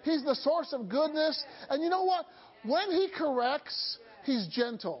 He's the source of goodness. And you know what? When He corrects, He's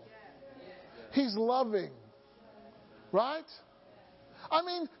gentle. He's loving. Right? I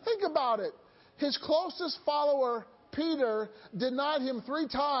mean, think about it. His closest follower, Peter, denied Him 3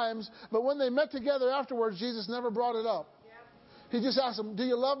 times, but when they met together afterwards, Jesus never brought it up. He just asked him, do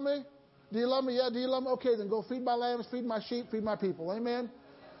you love me? Do you love me? Yeah, do you love me? Okay, then go feed my lambs, feed my sheep, feed my people. Amen?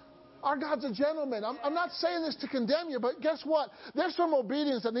 Our God's a gentleman. I'm not saying this to condemn you, but guess what? There's some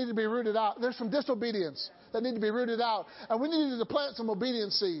obedience that need to be rooted out. There's some disobedience that need to be rooted out. And we need to plant some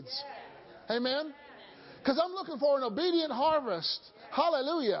obedience seeds. Amen? Because I'm looking for an obedient harvest.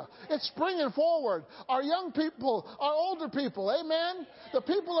 Hallelujah. It's springing forward. Our young people, our older people. Amen. The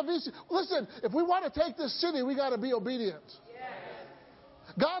people of East. Listen, if we want to take this city, we got to be obedient.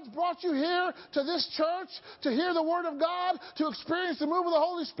 God's brought you here to this church to hear the Word of God, to experience the move of the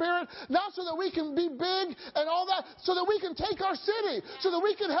Holy Spirit, not so that we can be big and all that, so that we can take our city, so that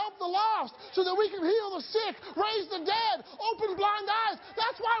we can help the lost, so that we can heal the sick, raise the dead, open blind eyes.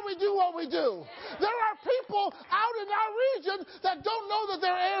 That's why we do what we do. There are people out in our region that don't know that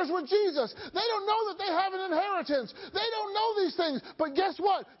they're heirs with Jesus. They don't know that they have an inheritance. They don't know these things. But guess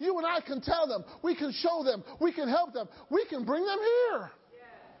what? You and I can tell them. We can show them. We can help them. We can bring them here.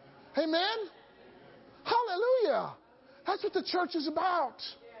 Amen? Hallelujah. That's what the church is about.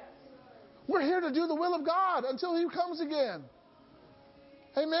 We're here to do the will of God until He comes again.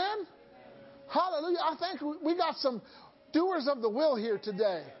 Amen? Hallelujah. I think we got some doers of the will here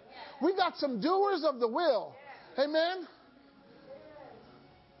today. We got some doers of the will. Amen.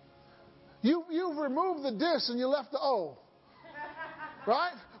 You've removed the dis and you left the O.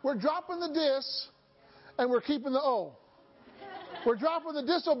 Right? We're dropping the dis and we're keeping the O. We're dropping the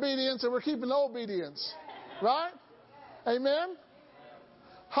disobedience and we're keeping the obedience. Right? Amen?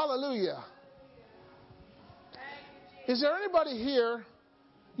 Hallelujah. Is there anybody here,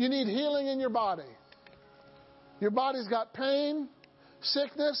 you need healing in your body? Your body's got pain,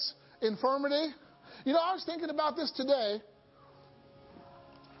 sickness, infirmity. You know, I was thinking about this today.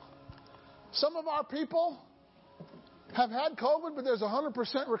 Some of our people have had COVID, but there's 100%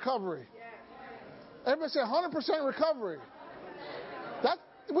 recovery. Everybody say 100% recovery.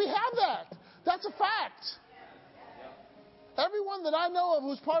 We have that. That's a fact. Everyone that I know of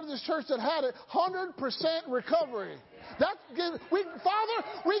who's part of this church that had it, 100% recovery. Father,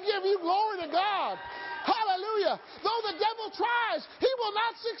 we give you glory to God. Hallelujah. Though the devil tries, he will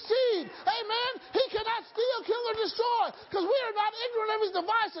not succeed. Amen. He cannot steal, kill, or destroy because we are not ignorant of his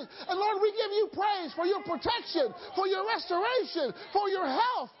devices. And Lord, we give you praise for your protection, for your restoration, for your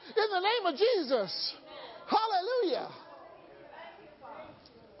health in the name of Jesus. Hallelujah.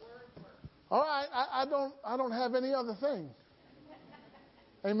 All right, I don't have any other thing.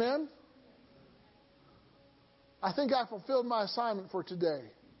 Amen. I think I fulfilled my assignment for today.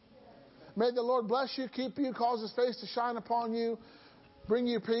 May the Lord bless you, keep you, cause his face to shine upon you, bring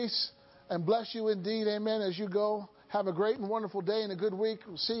you peace, and bless you indeed. Amen. As you go, have a great and wonderful day and a good week.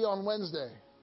 We'll see you on Wednesday.